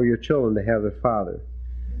money, or your children to have their father?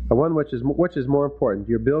 One which is more important,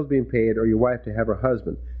 your bills being paid or your wife to have her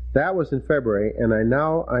husband? That was in February, and I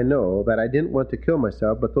know that I didn't want to kill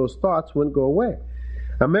myself, but those thoughts wouldn't go away.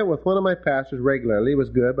 I met with one of my pastors regularly. It was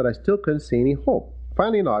good, but I still couldn't see any hope.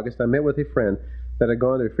 Finally, in August, I met with a friend that had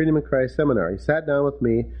gone to the Freedom in Christ seminar. He sat down with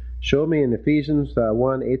me, showed me in Ephesians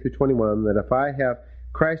 1, 8 through 21, that if I have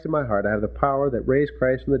Christ in my heart, I have the power that raised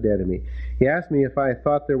Christ from the dead in me. He asked me if I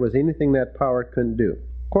thought there was anything that power couldn't do.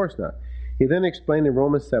 Of course not. He then explained in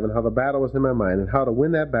Romans 7 how the battle was in my mind, and how to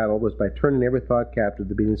win that battle was by turning every thought captive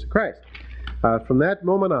to the obedience of Christ. From that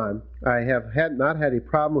moment on, I have not had a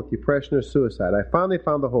problem with depression or suicide. I finally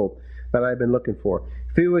found the hope that I had been looking for.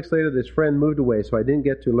 A few weeks later, this friend moved away, so I didn't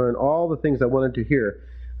get to learn all the things I wanted to hear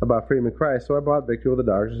about freedom in Christ. So I bought Victory with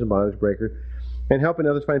the Doctors and Bondage Breaker, and Helping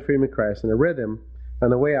Others Find Freedom in Christ, and I read them on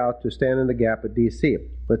the way out to stand in the gap at D.C.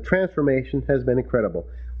 The transformation has been incredible.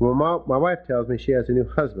 Well, my wife tells me she has a new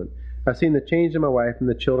husband. I've seen the change in my wife and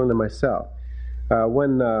the children and myself.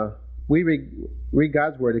 When we read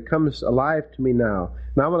God's Word, it comes alive to me now.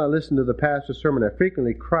 Now when I listen to the pastor's sermon, I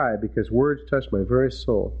frequently cry because words touch my very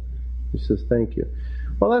soul. He says, thank you.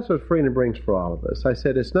 Well, that's what freedom brings for all of us. I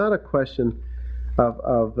said, it's not a question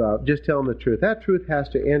of just telling the truth. That truth has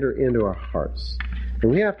to enter into our hearts. And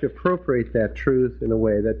we have to appropriate that truth in a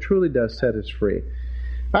way that truly does set us free.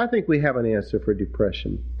 I think we have an answer for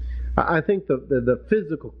depression. I think the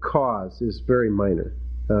physical cause is very minor,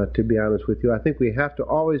 to be honest with you. I think we have to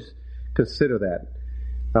always consider that.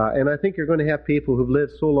 And I think you're going to have people who've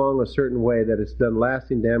lived so long a certain way that it's done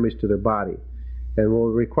lasting damage to their body and will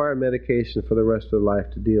require medication for the rest of their life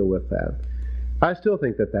to deal with that. I still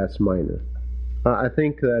think that that's minor. I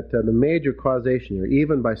think that the major causation here,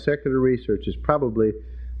 even by secular research, is probably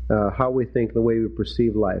how we think, the way we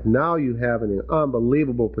perceive life. Now you have an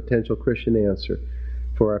unbelievable potential Christian answer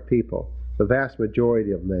for our people. The vast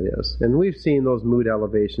majority of them, that is. And we've seen those mood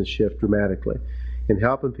elevations shift dramatically in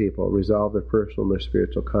helping people resolve their personal and their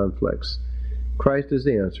spiritual conflicts. Christ is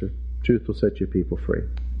the answer. Truth will set your people free.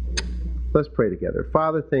 Let's pray together.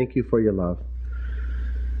 Father, thank you for your love.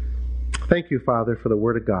 Thank you, Father, for the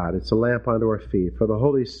Word of God. It's a lamp unto our feet. For the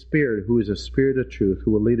Holy Spirit, who is a Spirit of truth,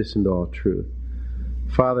 who will lead us into all truth.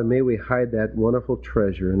 Father, may we hide that wonderful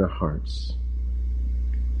treasure in our hearts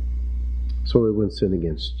so we wouldn't sin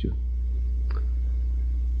against you.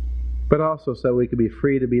 But also so we could be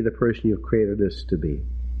free to be the person you've created us to be.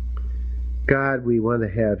 God, we want to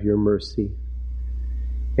have your mercy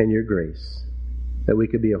and your grace, that we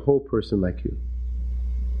could be a whole person like you.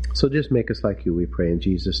 So just make us like you, we pray in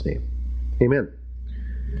Jesus' name. Amen.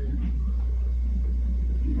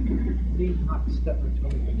 Please not step until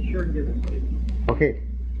we sure give it to you. Okay.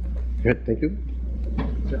 Good, thank you.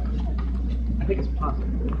 So, I think it's positive.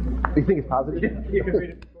 You think it's positive? Yeah, you can read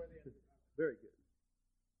it.